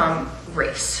about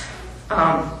race?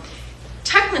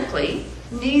 Technically,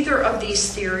 neither of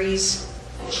these theories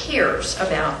cares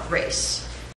about race.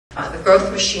 The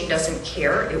growth machine doesn't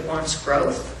care, it wants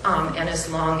growth, and as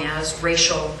long as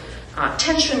racial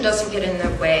tension doesn't get in the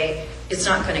way, it's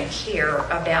not going to care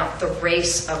about the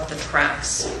race of the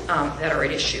tracts that are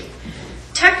at issue.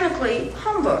 Technically,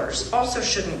 home voters also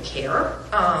shouldn't care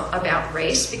about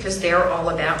race because they're all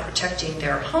about protecting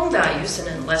their home values, and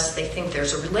unless they think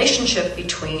there's a relationship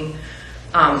between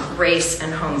race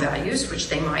and home values, which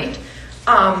they might,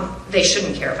 they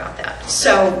shouldn't care about that.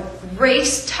 So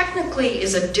race technically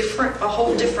is a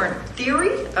whole different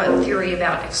theory, a theory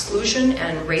about exclusion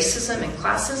and racism and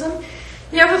classism.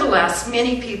 Nevertheless,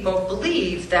 many people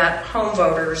believe that home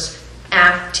voters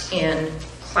act in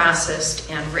classist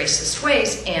and racist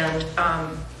ways and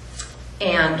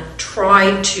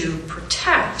try to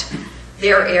protect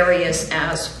their areas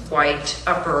as white,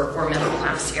 upper, or middle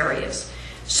class areas.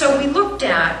 So we looked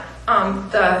at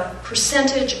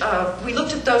we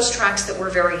looked at those tracts that were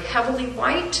very heavily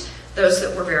white, those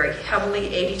that were very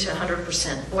heavily 80 to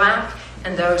 100% black,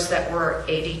 and those that were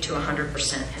 80 to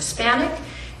 100% Hispanic.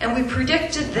 And we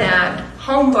predicted that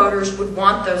home voters would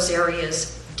want those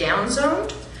areas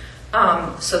downzoned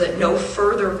so that no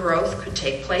further growth could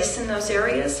take place in those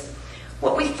areas.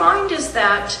 What we find is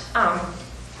that,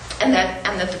 and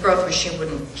that the growth machine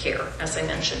wouldn't care, as I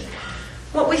mentioned.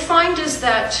 What we find is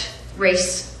that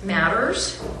race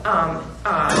matters.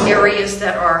 Areas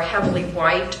that are heavily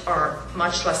white are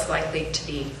much less likely to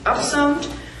be upzoned,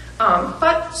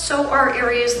 but so are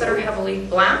areas that are heavily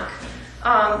black,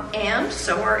 and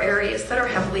so are areas that are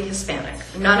heavily Hispanic.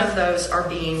 None of those are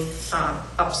being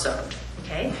upzoned.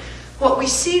 Okay? What we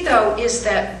see, though, is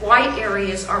that white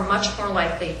areas are much more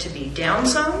likely to be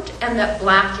downzoned, and that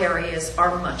black areas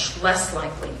are much less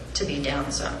likely to be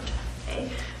downzoned. Okay?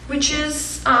 Which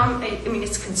is,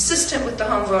 it's consistent with the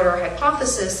home voter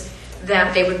hypothesis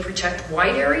that they would protect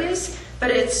white areas,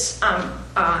 but it's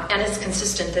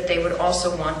consistent that they would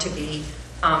also want to be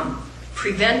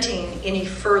preventing any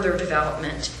further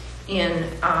development in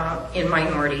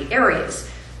minority areas.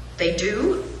 They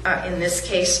do, in this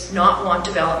case, not want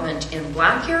development in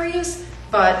black areas,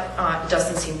 but it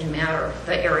doesn't seem to matter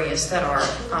the areas that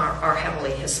are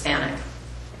heavily Hispanic.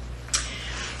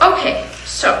 Okay,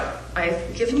 so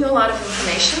I've given you a lot of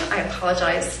information. I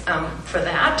apologize for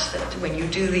that when you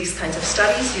do these kinds of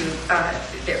studies,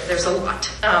 there's a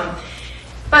lot.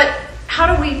 But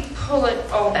how do we pull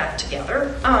it all back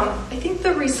together? I think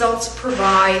the results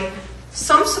provide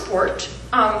some support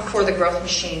for the growth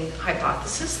machine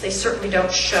hypothesis. They certainly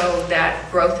don't show that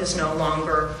growth is no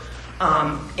longer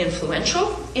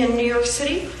influential in New York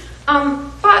City.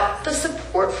 But the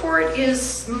support for it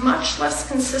is much less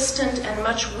consistent and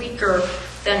much weaker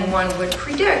than one would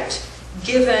predict,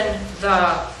 given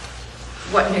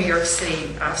what New York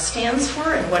City stands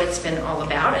for and what it's been all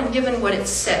about, and given what it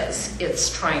says it's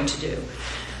trying to do.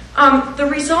 The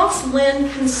results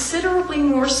lend considerably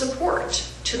more support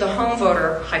to the home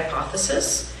voter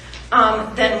hypothesis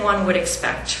than one would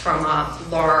expect from a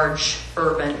large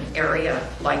urban area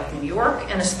like New York,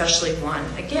 and especially one,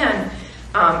 again,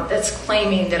 that's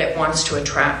claiming that it wants to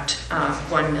attract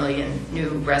 1 million new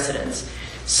residents.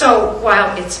 So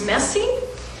while it's messy,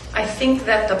 I think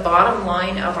that the bottom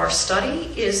line of our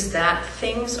study is that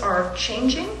things are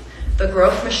changing. The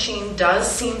growth machine does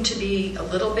seem to be a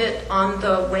little bit on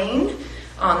the wane,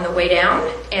 on the way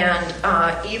down,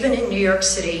 and even in New York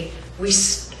City,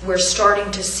 we're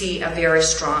starting to see a very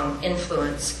strong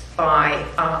influence by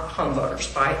home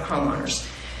voters, by homeowners.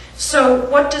 So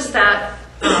what does that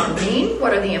mean?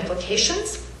 What are the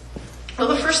implications? Well,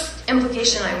 the first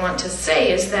implication I want to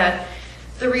say is that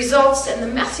the results and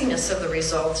the messiness of the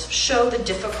results show the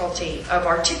difficulty of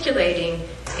articulating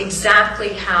exactly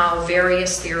how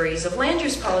various theories of land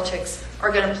use politics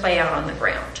are going to play out on the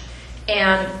ground.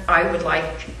 And I would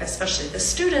like, especially the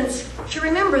students, to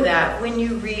remember that when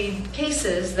you read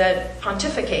cases that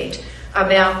pontificate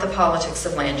about the politics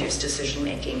of land use decision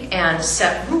making and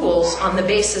set rules on the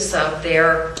basis of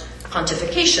their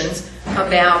pontifications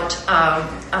about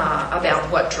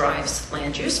what drives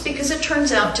land use, because it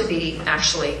turns out to be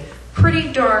actually pretty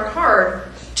darn hard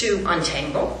to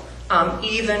untangle,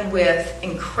 even with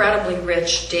incredibly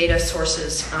rich data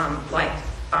sources like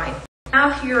I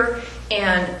have here,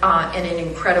 and an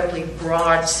incredibly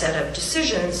broad set of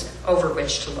decisions over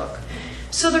which to look.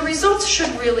 So the results should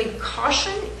really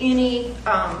caution any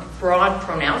broad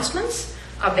pronouncements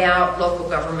about local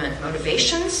government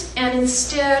motivations, and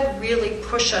instead really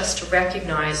push us to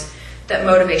recognize that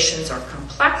motivations are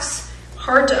complex,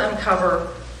 hard to uncover,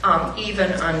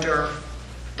 even under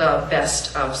the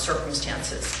best of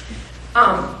circumstances.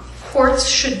 Courts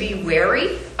should be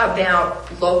wary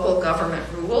about local government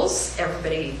rules.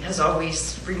 Everybody has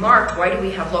always remarked, why do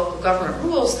we have local government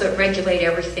rules that regulate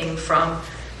everything from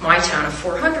my town of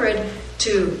 400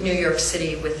 to New York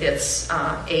City with its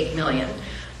 8 million?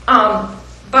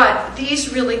 But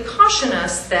these really caution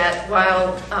us that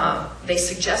while they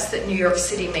suggest that New York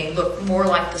City may look more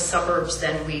like the suburbs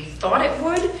than we thought it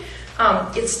would,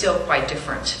 it's still quite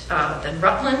different than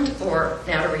Rutland or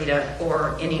Natarita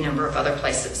or any number of other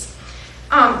places.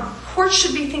 Courts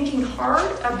should be thinking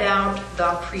hard about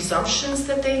the presumptions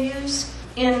that they use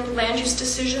in land use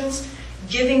decisions,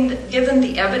 given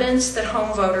the evidence that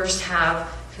home voters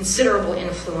have considerable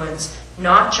influence,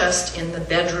 not just in the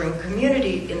bedroom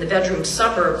community, in the bedroom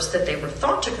suburbs that they were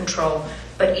thought to control,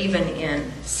 but even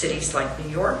in cities like New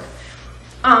York.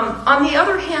 On the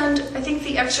other hand, I think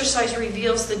the exercise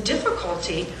reveals the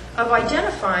difficulty of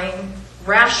identifying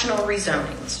rational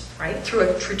rezonings, right, through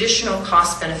a traditional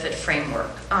cost-benefit framework.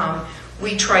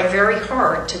 We try very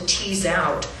hard to tease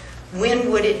out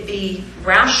when would it be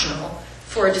rational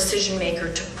for a decision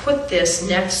maker to put this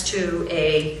next to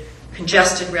a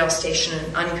congested rail station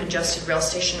and uncongested rail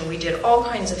station, and we did all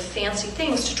kinds of fancy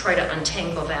things to try to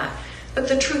untangle that. But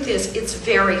the truth is, it's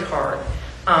very hard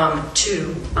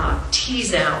to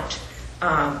tease out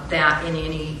that in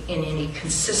any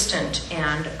consistent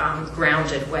and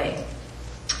grounded way.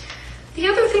 The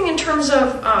other thing in terms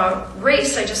of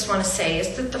race, I just want to say,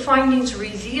 is that the findings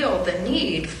reveal the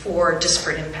need for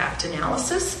disparate impact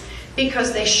analysis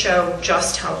because they show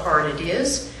just how hard it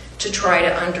is to try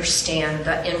to understand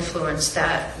the influence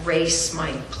that race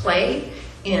might play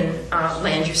in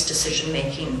land use decision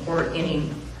making or any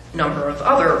number of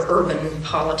other urban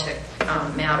politic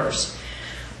matters.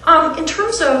 In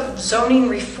terms of zoning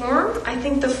reform, I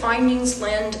think the findings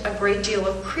lend a great deal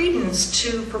of credence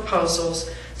to proposals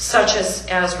such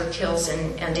as Rick Hill's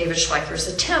and David Schleicher's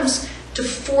attempts to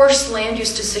force land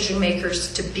use decision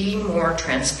makers to be more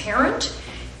transparent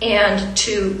and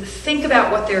to think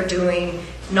about what they're doing,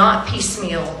 not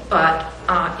piecemeal, but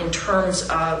in terms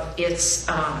of its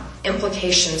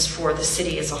implications for the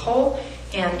city as a whole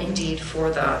and indeed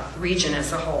for the region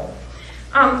as a whole.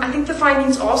 I think the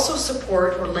findings also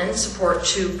support or lend support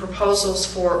to proposals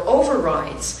for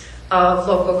overrides of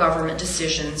local government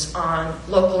decisions on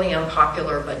locally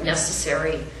unpopular but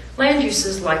necessary land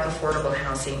uses like affordable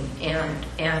housing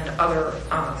and other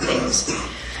things.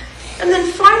 And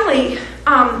then finally,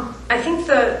 I think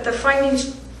the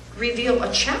findings reveal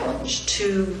a challenge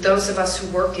to those of us who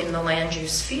work in the land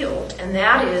use field, and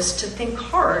that is to think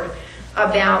hard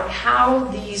about how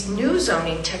these new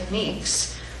zoning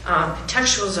techniques,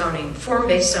 contextual zoning,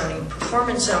 form-based zoning,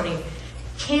 performance zoning,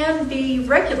 can be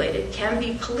regulated, can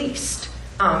be policed,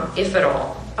 if at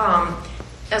all.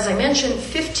 As I mentioned,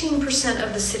 15%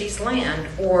 of the city's land,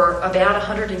 or about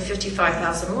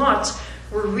 155,000 lots,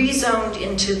 were rezoned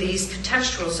into these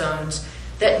contextual zones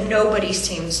that nobody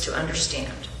seems to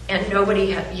understand. And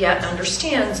nobody yet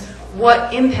understands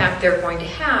what impact they're going to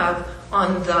have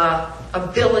on the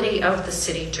ability of the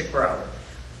city to grow.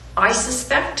 I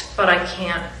suspect, but I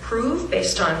can't prove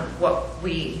based on what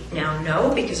we now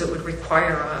know because it would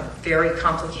require a very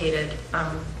complicated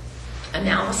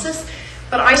analysis,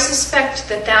 but I suspect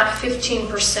that that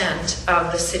 15%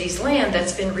 of the city's land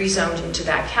that's been rezoned into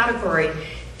that category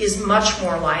is much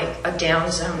more like a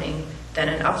downzoning than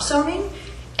an upzoning.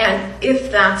 And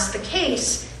if that's the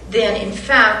case, then in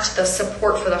fact the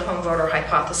support for the home voter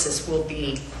hypothesis will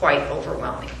be quite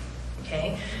overwhelming.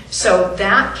 Okay? So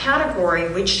that category,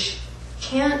 which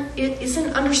it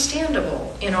isn't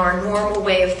understandable in our normal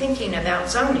way of thinking about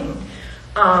zoning,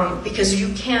 because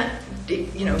you can't,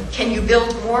 can you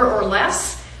build more or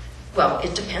less? Well,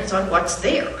 it depends on what's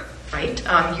there, right?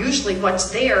 Usually what's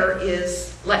there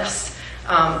is less.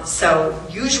 So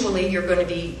usually you're going to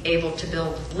be able to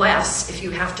build less if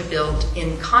you have to build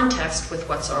in context with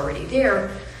what's already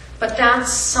there. But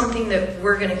that's something that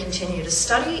we're going to continue to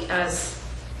study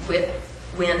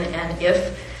when and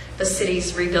if the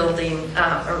city's rebuilding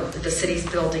or the city's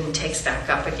building takes back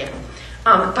up again.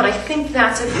 But I think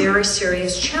that's a very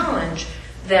serious challenge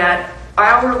that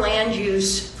our land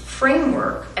use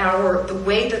framework, the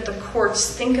way that the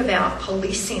courts think about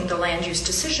policing the land use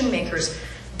decision makers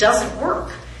doesn't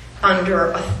work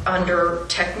under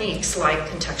techniques like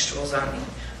contextual zoning.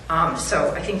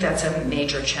 So I think that's a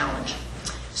major challenge.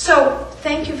 So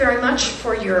thank you very much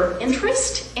for your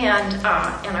interest, and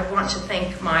I want to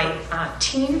thank my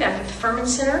team back at the Furman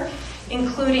Center,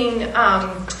 including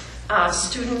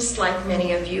students like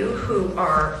many of you who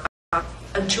are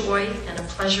a joy and a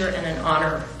pleasure and an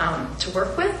honor to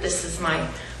work with. This is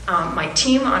my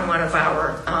team on one of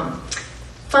our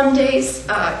fun days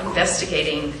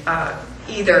investigating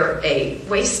either a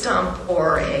waste dump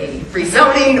or a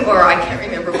rezoning, or I can't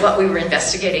remember what we were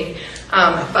investigating.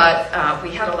 But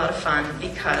we had a lot of fun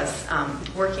because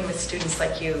working with students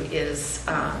like you is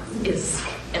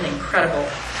an incredible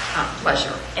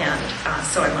pleasure, and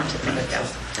so I want to thank you.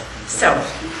 So,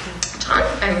 Tom,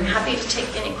 I'm happy to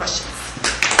take any questions.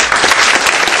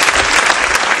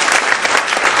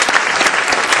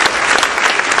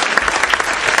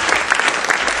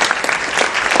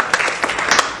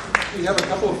 We have a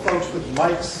couple of folks with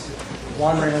mics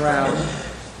wandering around,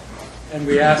 and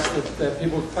we ask that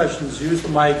people with questions use the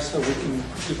mic so we can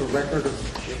keep a record of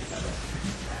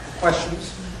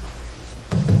questions.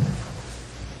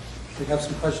 We have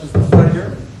some questions in the front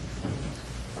here.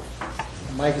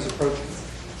 The mic is approaching.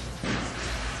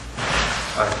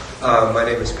 Hi, my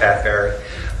name is Pat Barry.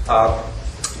 A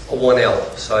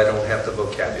 1L, so I don't have the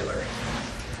vocabulary.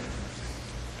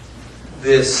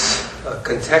 This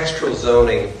contextual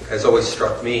zoning has always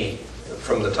struck me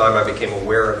from the time I became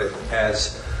aware of it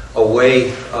as a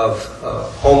way of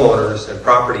homeowners and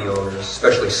property owners,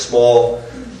 especially small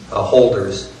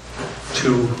holders,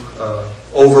 to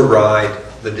override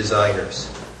the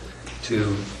designers,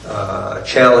 to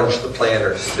challenge the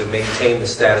planners, to maintain the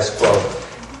status quo.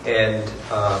 And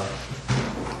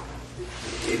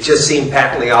it just seemed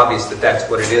patently obvious that that's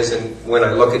what it is. And when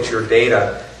I look at your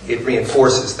data, it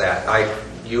reinforces that.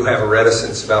 You have a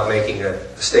reticence about making a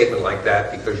statement like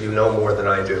that because you know more than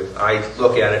I do. I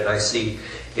look at it and I see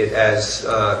it as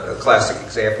a classic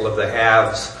example of the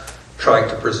haves trying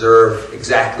to preserve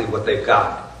exactly what they've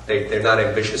got. They're not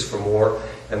ambitious for more,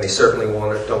 and they certainly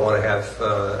don't want to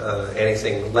have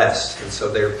anything less. And so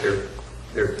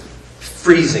they're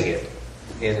freezing it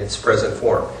in its present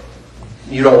form.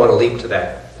 You don't want to leap to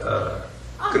that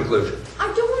conclusion. I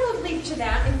don't want to leap to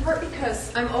that, in part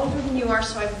because I'm older than you are,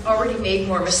 so I've already made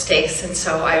more mistakes, and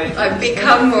so I've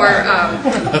become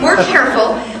more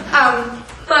careful.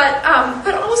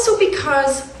 But also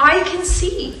because I can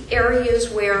see areas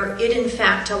where it in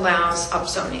fact allows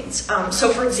upzonings.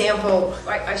 So for example,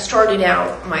 I started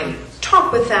out my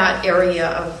talk with that area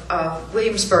of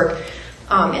Williamsburg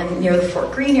and near the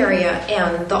Fort Greene area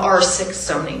and the R6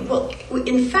 zoning. Well,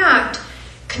 in fact,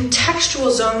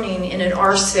 contextual zoning in an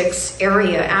R6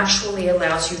 area actually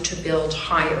allows you to build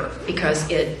higher because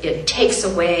it takes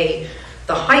away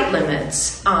the height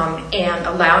limits and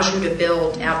allows you to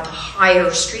build out the higher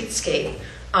streetscape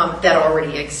that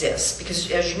already exists.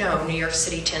 Because as you know, New York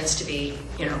City tends to be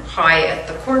high at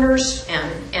the corners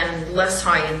and less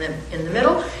high in the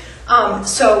middle.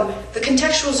 So the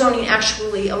contextual zoning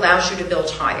actually allows you to build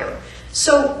higher.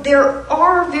 So there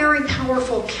are very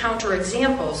powerful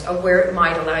counterexamples of where it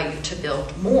might allow you to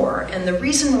build more. And the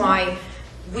reason why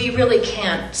we really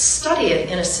can't study it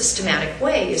in a systematic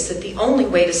way is that the only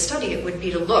way to study it would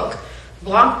be to look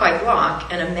block by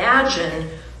block and imagine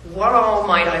what all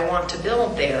might I want to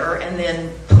build there and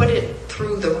then put it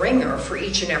through the ringer for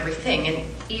each and everything. And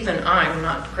even I'm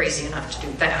not crazy enough to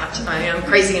do that. I am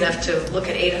crazy enough to look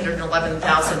at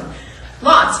 811,000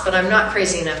 lots, but I'm not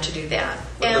crazy enough to do that.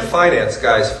 Well, the finance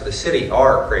guys for the city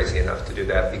are crazy enough to do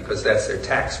that because that's their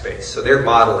tax base. So they're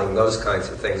modeling those kinds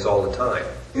of things all the time.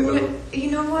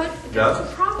 You know what? That's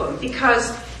a problem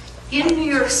because in New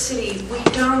York City, we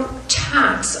don't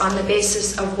tax on the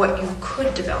basis of what you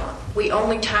could develop. We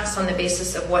only tax on the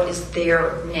basis of what is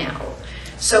there now.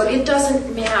 So it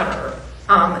doesn't matter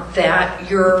that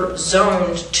you're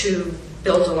zoned to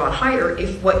build a lot higher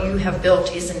if what you have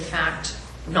built is in fact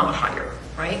not higher,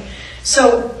 right?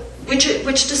 So,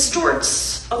 which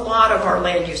distorts a lot of our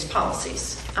land use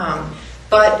policies.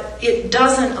 But it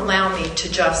doesn't allow me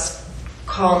to just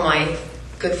call my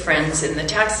good friends in the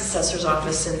tax assessor's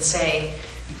office and say,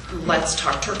 let's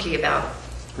talk turkey about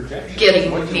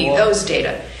getting me those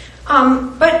data.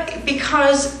 But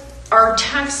because our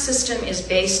tax system is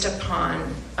based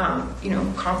upon,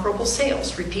 comparable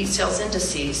sales, repeat sales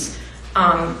indices,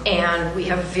 and we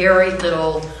have very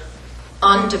little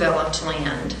undeveloped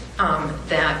land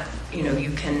that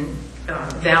you can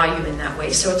value in that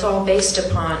way. So it's all based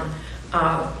upon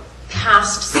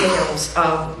past sales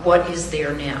of what is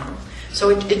there now. So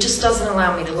it just doesn't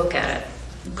allow me to look at it.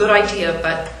 Good idea,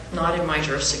 but not in my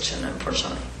jurisdiction,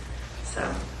 unfortunately. So.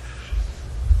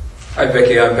 Hi,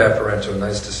 Vicki. I'm Pat Parento.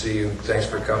 Nice to see you. Thanks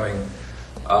for coming.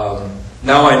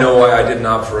 Now I know why I didn't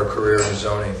opt for a career in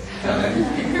zoning.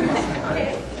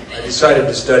 I decided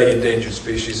to study endangered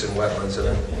species and wetlands,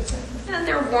 and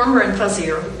they're warmer and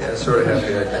fuzzier. Yeah, sort of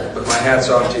happy I did. But my hat's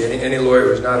off to you. Any lawyer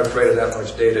who's not afraid of that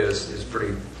much data is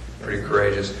pretty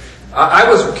courageous. I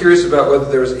was curious about whether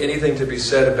there was anything to be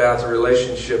said about the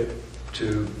relationship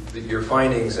to your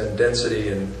findings and density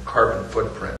and carbon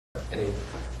footprint.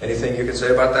 Anything you could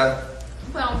say about that?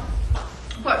 Well,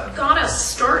 what got us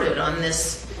started on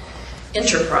this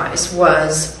enterprise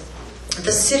was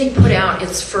the city put out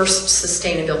its first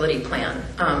sustainability plan.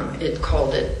 It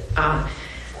called it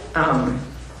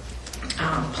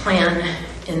Plan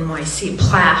NYC,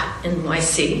 PLA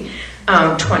NYC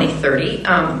 2030.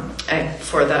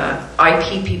 For the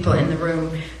IP people in the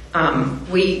room,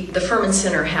 the Furman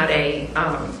Center had a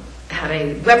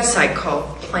website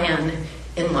called Plan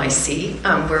NYC,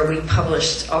 where we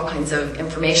published all kinds of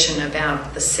information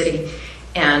about the city.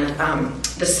 And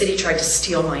the city tried to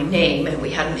steal my name, and we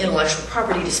had an intellectual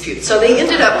property dispute. So they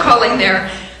ended up calling their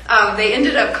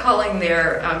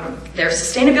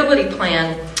sustainability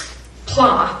plan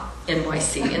PLA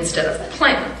NYC instead of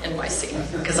Plan NYC,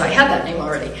 because I had that name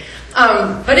already.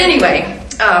 But anyway,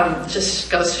 just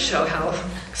goes to show how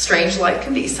strange life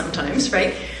can be sometimes,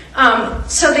 right?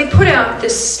 So they put out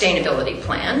this sustainability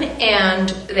plan, and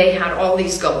they had all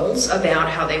these goals about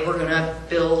how they were going to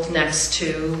build next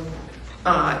to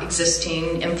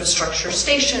existing infrastructure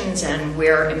stations and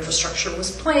where infrastructure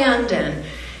was planned, and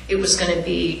it was going to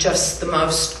be just the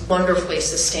most wonderfully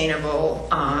sustainable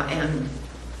and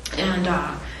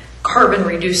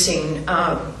carbon-reducing,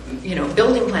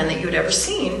 building plan that you had ever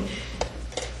seen.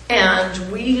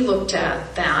 And we looked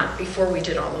at that before we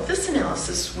did all of this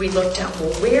analysis. We looked at,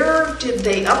 well, where did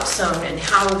they upzone and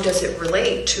how does it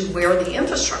relate to where the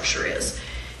infrastructure is?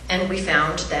 And we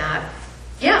found that,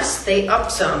 yes, they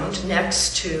upzoned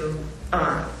next to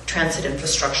transit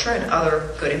infrastructure and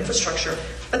other good infrastructure,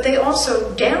 but they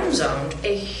also downzoned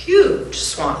a huge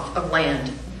swath of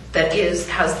land that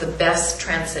has the best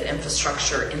transit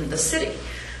infrastructure in the city.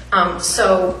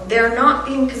 So they're not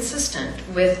being consistent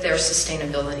with their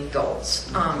sustainability goals.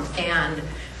 And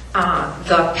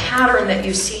the pattern that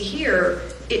you see here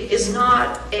is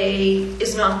not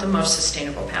the most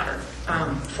sustainable pattern,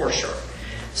 for sure.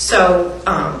 So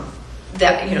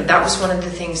that was one of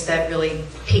the things that really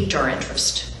piqued our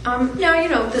interest.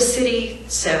 Now, the city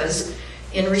says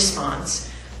in response,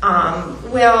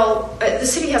 the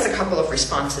city has a couple of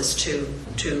responses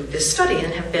to this study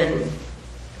and have been,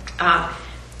 I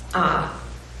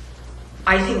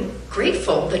think,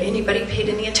 grateful that anybody paid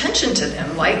any attention to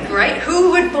them. Right?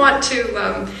 Who would want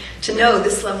to know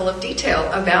this level of detail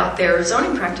about their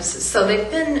zoning practices? So they've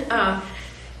been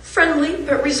friendly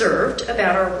but reserved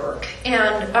about our work.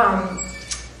 And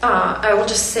I will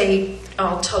just say,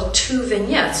 I'll tell two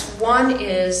vignettes. One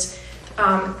is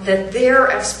that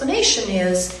their explanation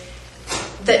is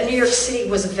that New York City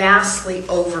was vastly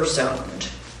overzoned,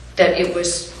 that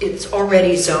it's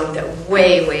already zoned at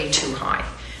way, way too high.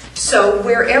 So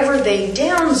wherever they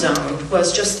downzoned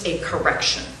was just a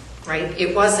correction, right?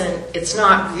 It's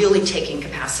not really taking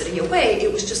capacity away,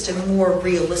 it was just a more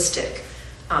realistic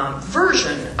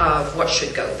version of what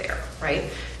should go there, right?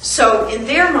 So in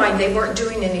their mind, they weren't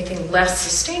doing anything less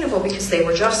sustainable because they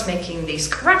were just making these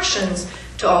corrections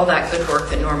to all that good work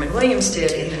that Norman Williams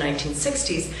did in the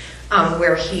 1960s,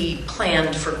 where he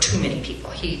planned for too many people.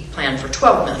 He planned for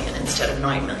 12 million instead of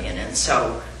 9 million, and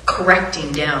so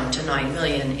correcting down to 9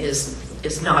 million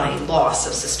is not a loss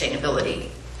of sustainability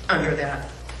under that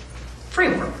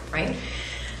framework, right?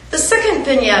 The second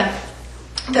vignette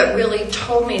that really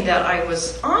told me that I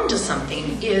was onto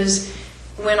something is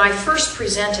when I first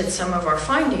presented some of our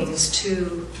findings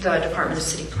to the Department of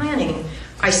City Planning,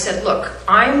 I said, look,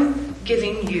 I'm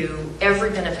giving you every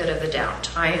benefit of the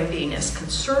doubt. I am being as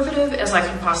conservative as I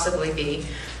can possibly be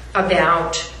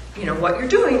about, what you're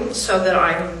doing, so that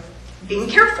I'm being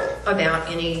careful about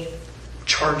any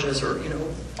charges or,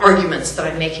 arguments that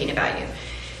I'm making about you.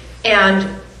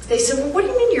 And they said, well, what do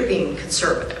you mean you're being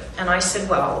conservative? And I said,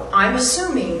 well, I'm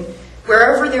assuming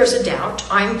wherever there's a doubt,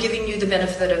 I'm giving you the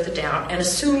benefit of the doubt and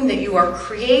assuming that you are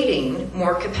creating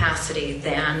more capacity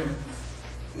than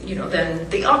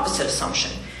the opposite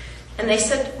assumption. And they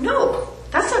said, no,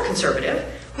 that's not conservative.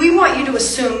 We want you to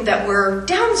assume that we're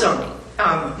downzoning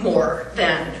more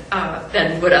than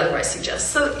would otherwise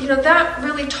suggest. So, that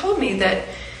really told me that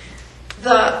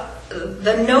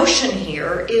the notion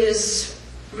here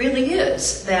really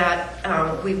is that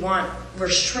we're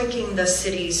shrinking the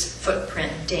city's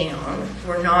footprint down.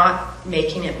 We're not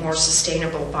making it more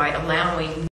sustainable by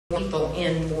allowing people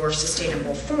in more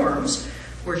sustainable forms.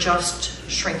 We're just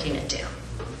shrinking it down.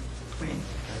 Right?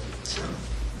 So.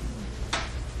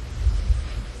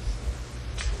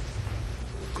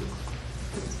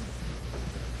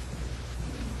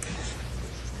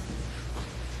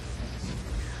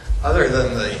 Other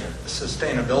than the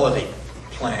sustainability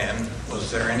plan,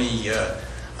 was there any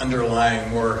underlying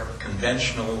more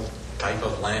conventional type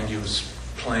of land use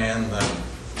plan that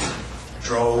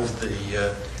drove the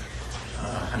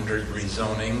 100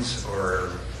 rezonings,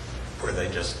 or were they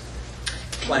just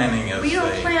planning as we don't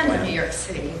they plan in New York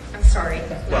City. I'm sorry.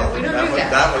 Well, we don't that do was,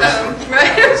 that.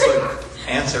 That was the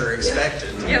answer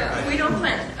expected. Yeah, we don't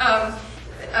plan.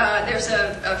 There's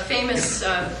a famous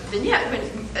vignette.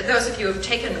 When those of you who have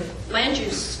taken land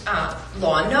use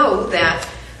law know that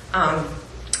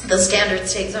the Standard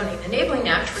State Zoning Enabling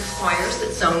Act requires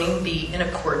that zoning be in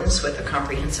accordance with a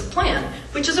comprehensive plan,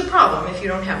 which is a problem if you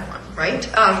don't have one, right?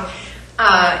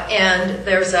 And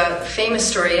there's a famous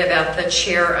story about the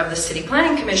chair of the City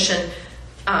Planning Commission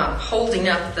holding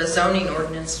up the zoning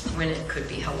ordinance when it could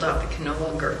be held up. It can no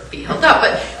longer be held up,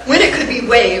 but when it could be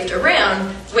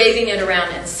waving it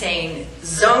around and saying,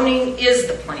 zoning is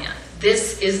the plan.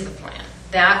 This is the plan.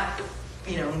 That,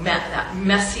 that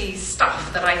messy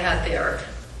stuff that I had there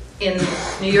in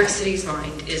New York City's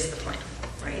mind is the plan,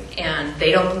 right? And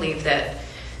they don't believe that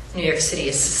New York City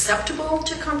is susceptible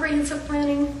to comprehensive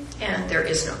planning, and there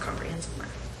is no comprehensive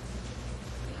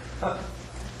plan.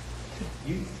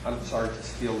 I'm sorry to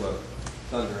steal the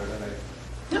thunder,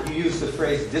 but you use the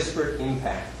phrase disparate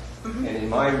impact, and in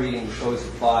my reading, it's always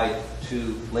applied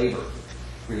to labor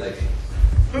relations.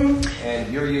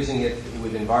 And you're using it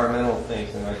with environmental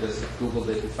things, and I just Googled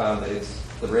it and found that it's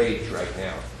the rage right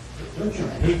now. Don't you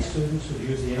hate students who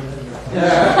use the internet?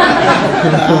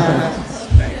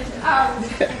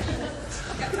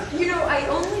 I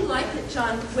only like it,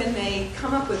 John, when they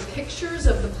come up with pictures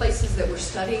of the places that we're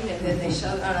studying and then they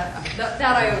show that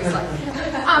I always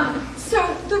like.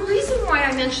 So the reason why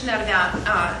I mentioned that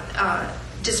about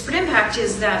disparate impact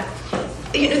is that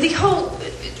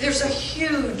there's a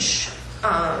huge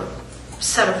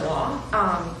set of law,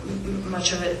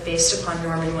 much of it based upon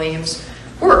Norman Williams'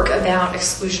 work about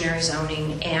exclusionary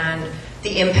zoning and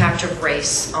the impact of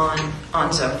race on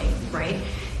zoning, right?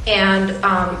 And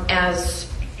as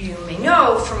you may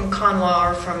know from con law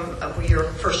or from your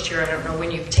first year, I don't know when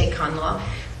you take con law,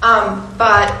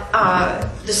 but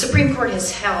the Supreme Court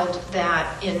has held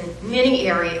that in many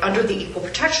areas, under the Equal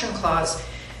Protection Clause,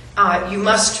 you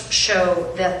must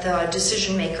show that the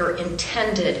decision maker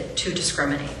intended to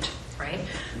discriminate, right?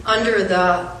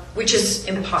 Which is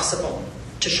impossible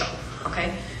to show,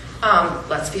 okay?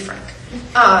 Let's be frank.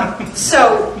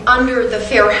 So under the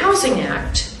Fair Housing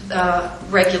Act, the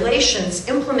regulations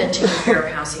implementing the Fair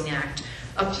Housing Act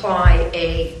apply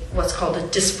what's called a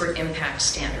disparate impact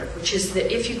standard, which is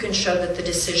that if you can show that the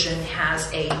decision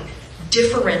has a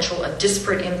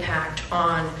disparate impact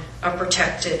on a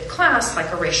protected class, like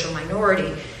a racial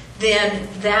minority, then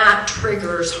that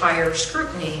triggers higher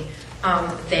scrutiny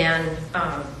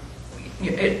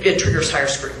it triggers higher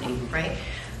scrutiny, right?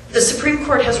 The Supreme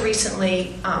Court has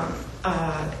recently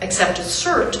granted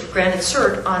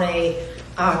cert on a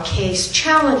case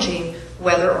challenging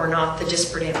whether or not the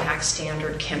disparate impact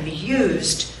standard can be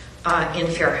used in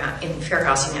Fair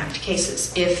Housing Act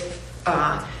cases. If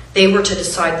they were to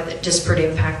decide that disparate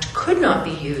impact could not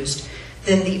be used,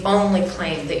 then the only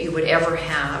claim that you would ever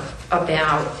have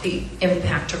about the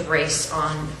impact of race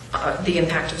on the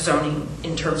impact of zoning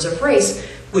in terms of race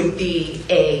would be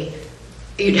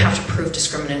you'd have to prove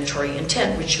discriminatory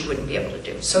intent, which you wouldn't be able to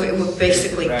do. So it would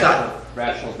basically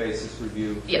rational basis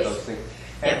review, yes. Those things.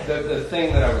 And the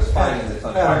thing that I was finding that's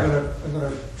on fire. I'm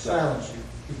going to silence you.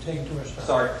 You've taken too much time.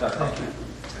 Sorry. Thank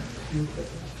you.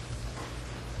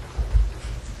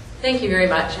 Thank you very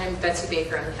much. I'm Betsy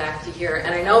Baker. I'm the faculty here.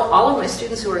 And I know all of my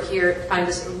students who are here find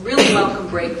this a really welcome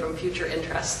break from future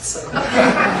interests. So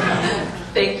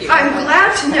thank you. I'm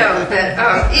glad to know that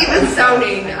even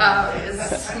zoning is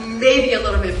maybe a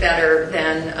little bit better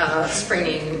than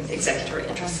springing executory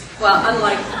interests. Well,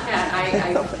 unlike Pat,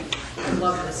 I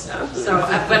love this stuff. So,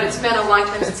 but it's been a long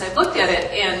time since I've looked at it.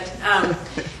 And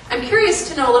I'm curious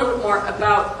to know a little bit more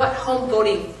about what home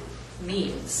voting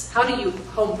means. How do you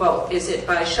home vote? Is it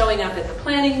by showing up at the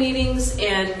planning meetings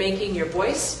and making your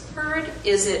voice heard?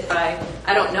 Is it by,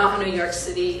 I don't know how New York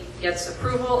City gets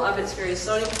approval of its various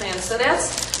zoning plans. So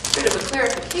that's sort of a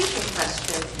clarification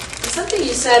question. And something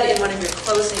you said in one of your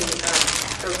closing,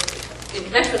 or in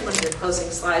connection with one of your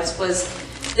closing slides, was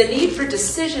the need for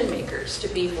decision makers to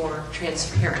be more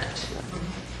transparent.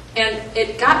 And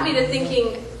it got me to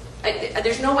thinking,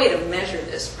 there's no way to measure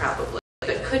this probably.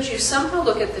 But could you somehow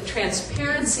look at the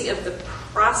transparency of the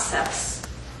process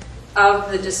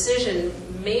of the decision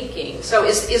making? So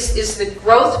is the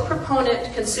growth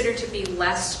proponent considered to be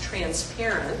less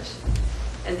transparent,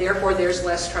 and therefore there's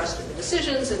less trust in the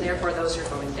decisions, and therefore those are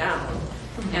going down?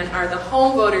 And are the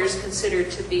home voters considered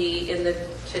to be, in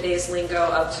today's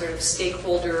lingo of sort of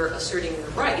stakeholder asserting their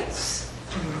rights?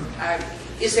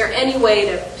 Is there any way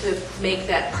to make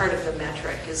that part of the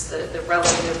metric? Is the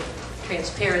relative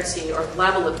transparency or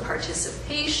level of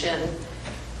participation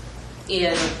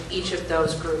in each of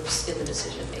those groups in the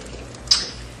decision making?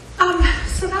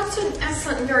 So that's an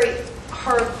excellent and very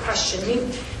hard question. I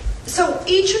mean, so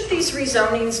each of these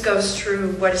rezonings goes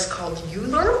through what is called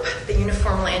ULURP, the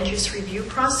Uniform Land Use Review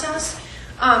process,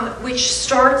 which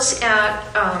starts at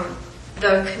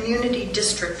the community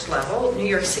district level. New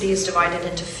York City is divided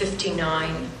into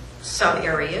 59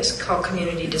 sub-areas called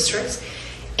community districts.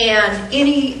 And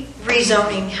any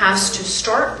rezoning has to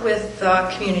start with the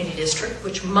community district,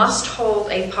 which must hold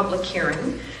a public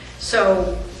hearing.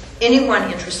 So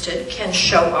anyone interested can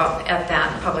show up at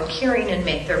that public hearing and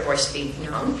make their voice be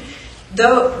known.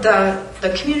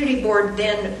 The community board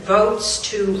then votes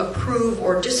to approve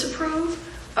or disapprove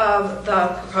of the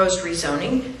proposed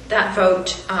rezoning. That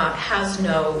vote has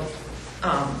no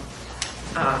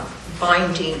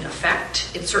binding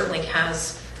effect. It certainly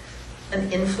has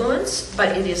an influence,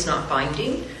 but it is not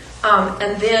binding.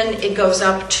 And then it goes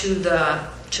up to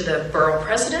the borough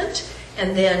president,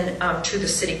 and then to the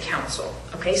city council.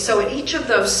 Okay, so at each of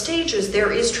those stages,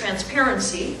 there is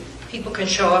transparency. People can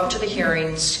show up to the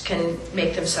hearings, can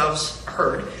make themselves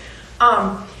heard.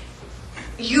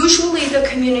 Usually the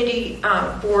community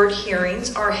board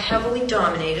hearings are heavily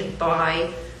dominated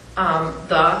by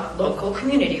the local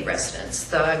community residents.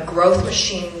 The Growth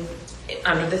Machine,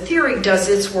 under the theory, does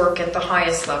its work at the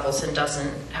highest levels and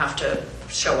doesn't have to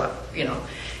show up,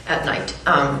 at night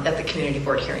at the community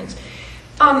board hearings.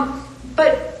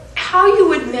 But how you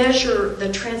would measure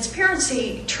the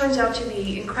transparency turns out to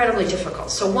be incredibly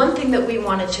difficult. So one thing that we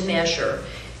wanted to measure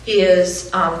is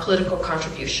political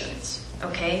contributions,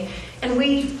 okay? And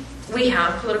we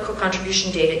have political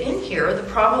contribution data in here. The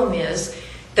problem is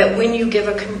that when you give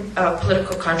a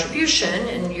political contribution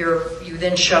and you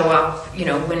then show up,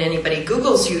 when anybody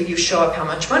Googles you, you show up how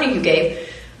much money you gave,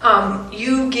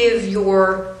 you give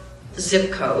your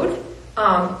zip code,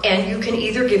 and you can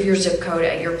either give your zip code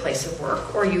at your place of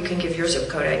work or you can give your zip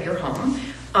code at your home.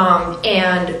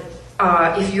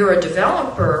 If you're a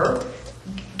developer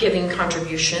giving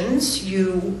contributions,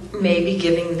 you may be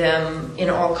giving them in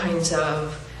all kinds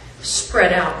of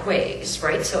spread out ways,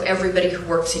 right? So everybody who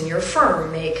works in your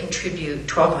firm may contribute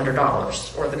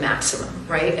 $1,200 or the maximum,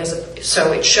 right?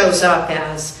 So it shows up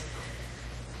as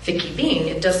Vicki Been.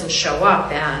 It doesn't show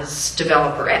up as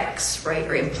developer X, right?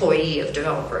 Or employee of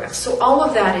developer X. So all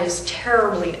of that is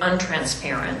terribly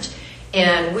untransparent,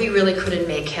 and we really couldn't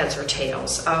make heads or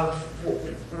tails of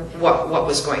what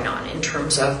was going on in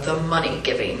terms of the money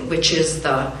giving, which is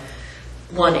the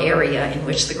one area in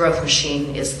which the growth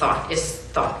machine is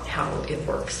thought how it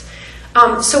works.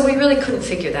 So we really couldn't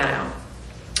figure that out.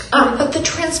 But the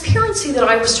transparency that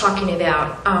I was talking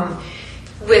about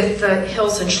with the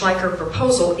Hills and Schleicher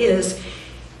proposal is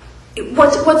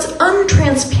what's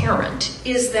untransparent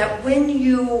is that when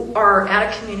you are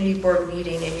at a community board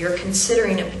meeting and you're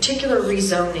considering a particular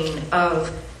rezoning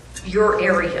of your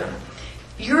area,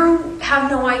 you have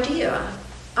no idea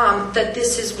that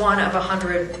this is one of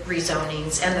 100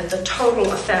 rezonings and that the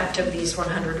total effect of these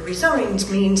 100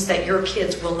 rezonings means that your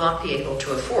kids will not be able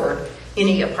to afford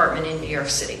any apartment in New York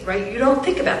City, right? You don't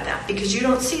think about that because you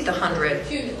don't see the 100.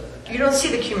 You don't see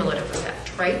the cumulative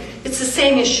effect, right? It's the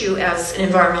same issue as an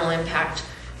environmental impact,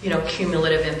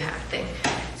 cumulative impact thing.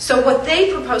 So what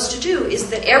they propose to do is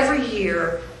that every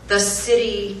year the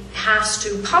city has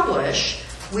to publish,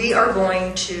 we are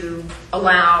going to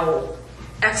allow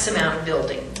X amount of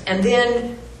building. And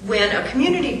then when a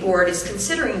community board is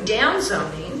considering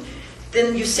downzoning,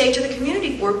 then you say to the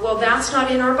community board, well, that's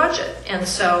not in our budget. And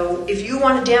so if you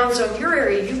want to downzone your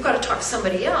area, you've got to talk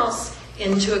somebody else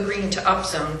into agreeing to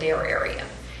upzone their area.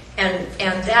 And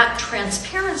that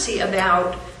transparency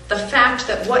about the fact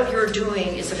that what you're doing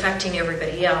is affecting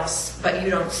everybody else, but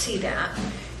you don't see that,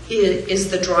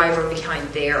 is the driver behind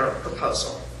their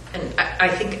proposal. And I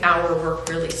think our work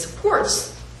really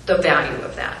supports the value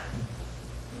of that.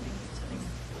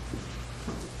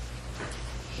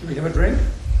 Should we have a drink?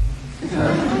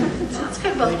 Sounds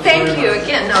good. Well, thank you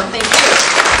again. No, thank you.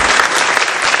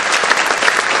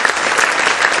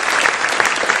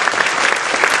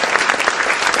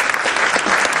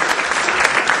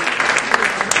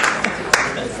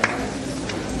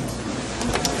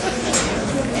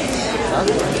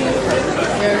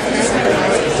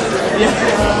 Yeah.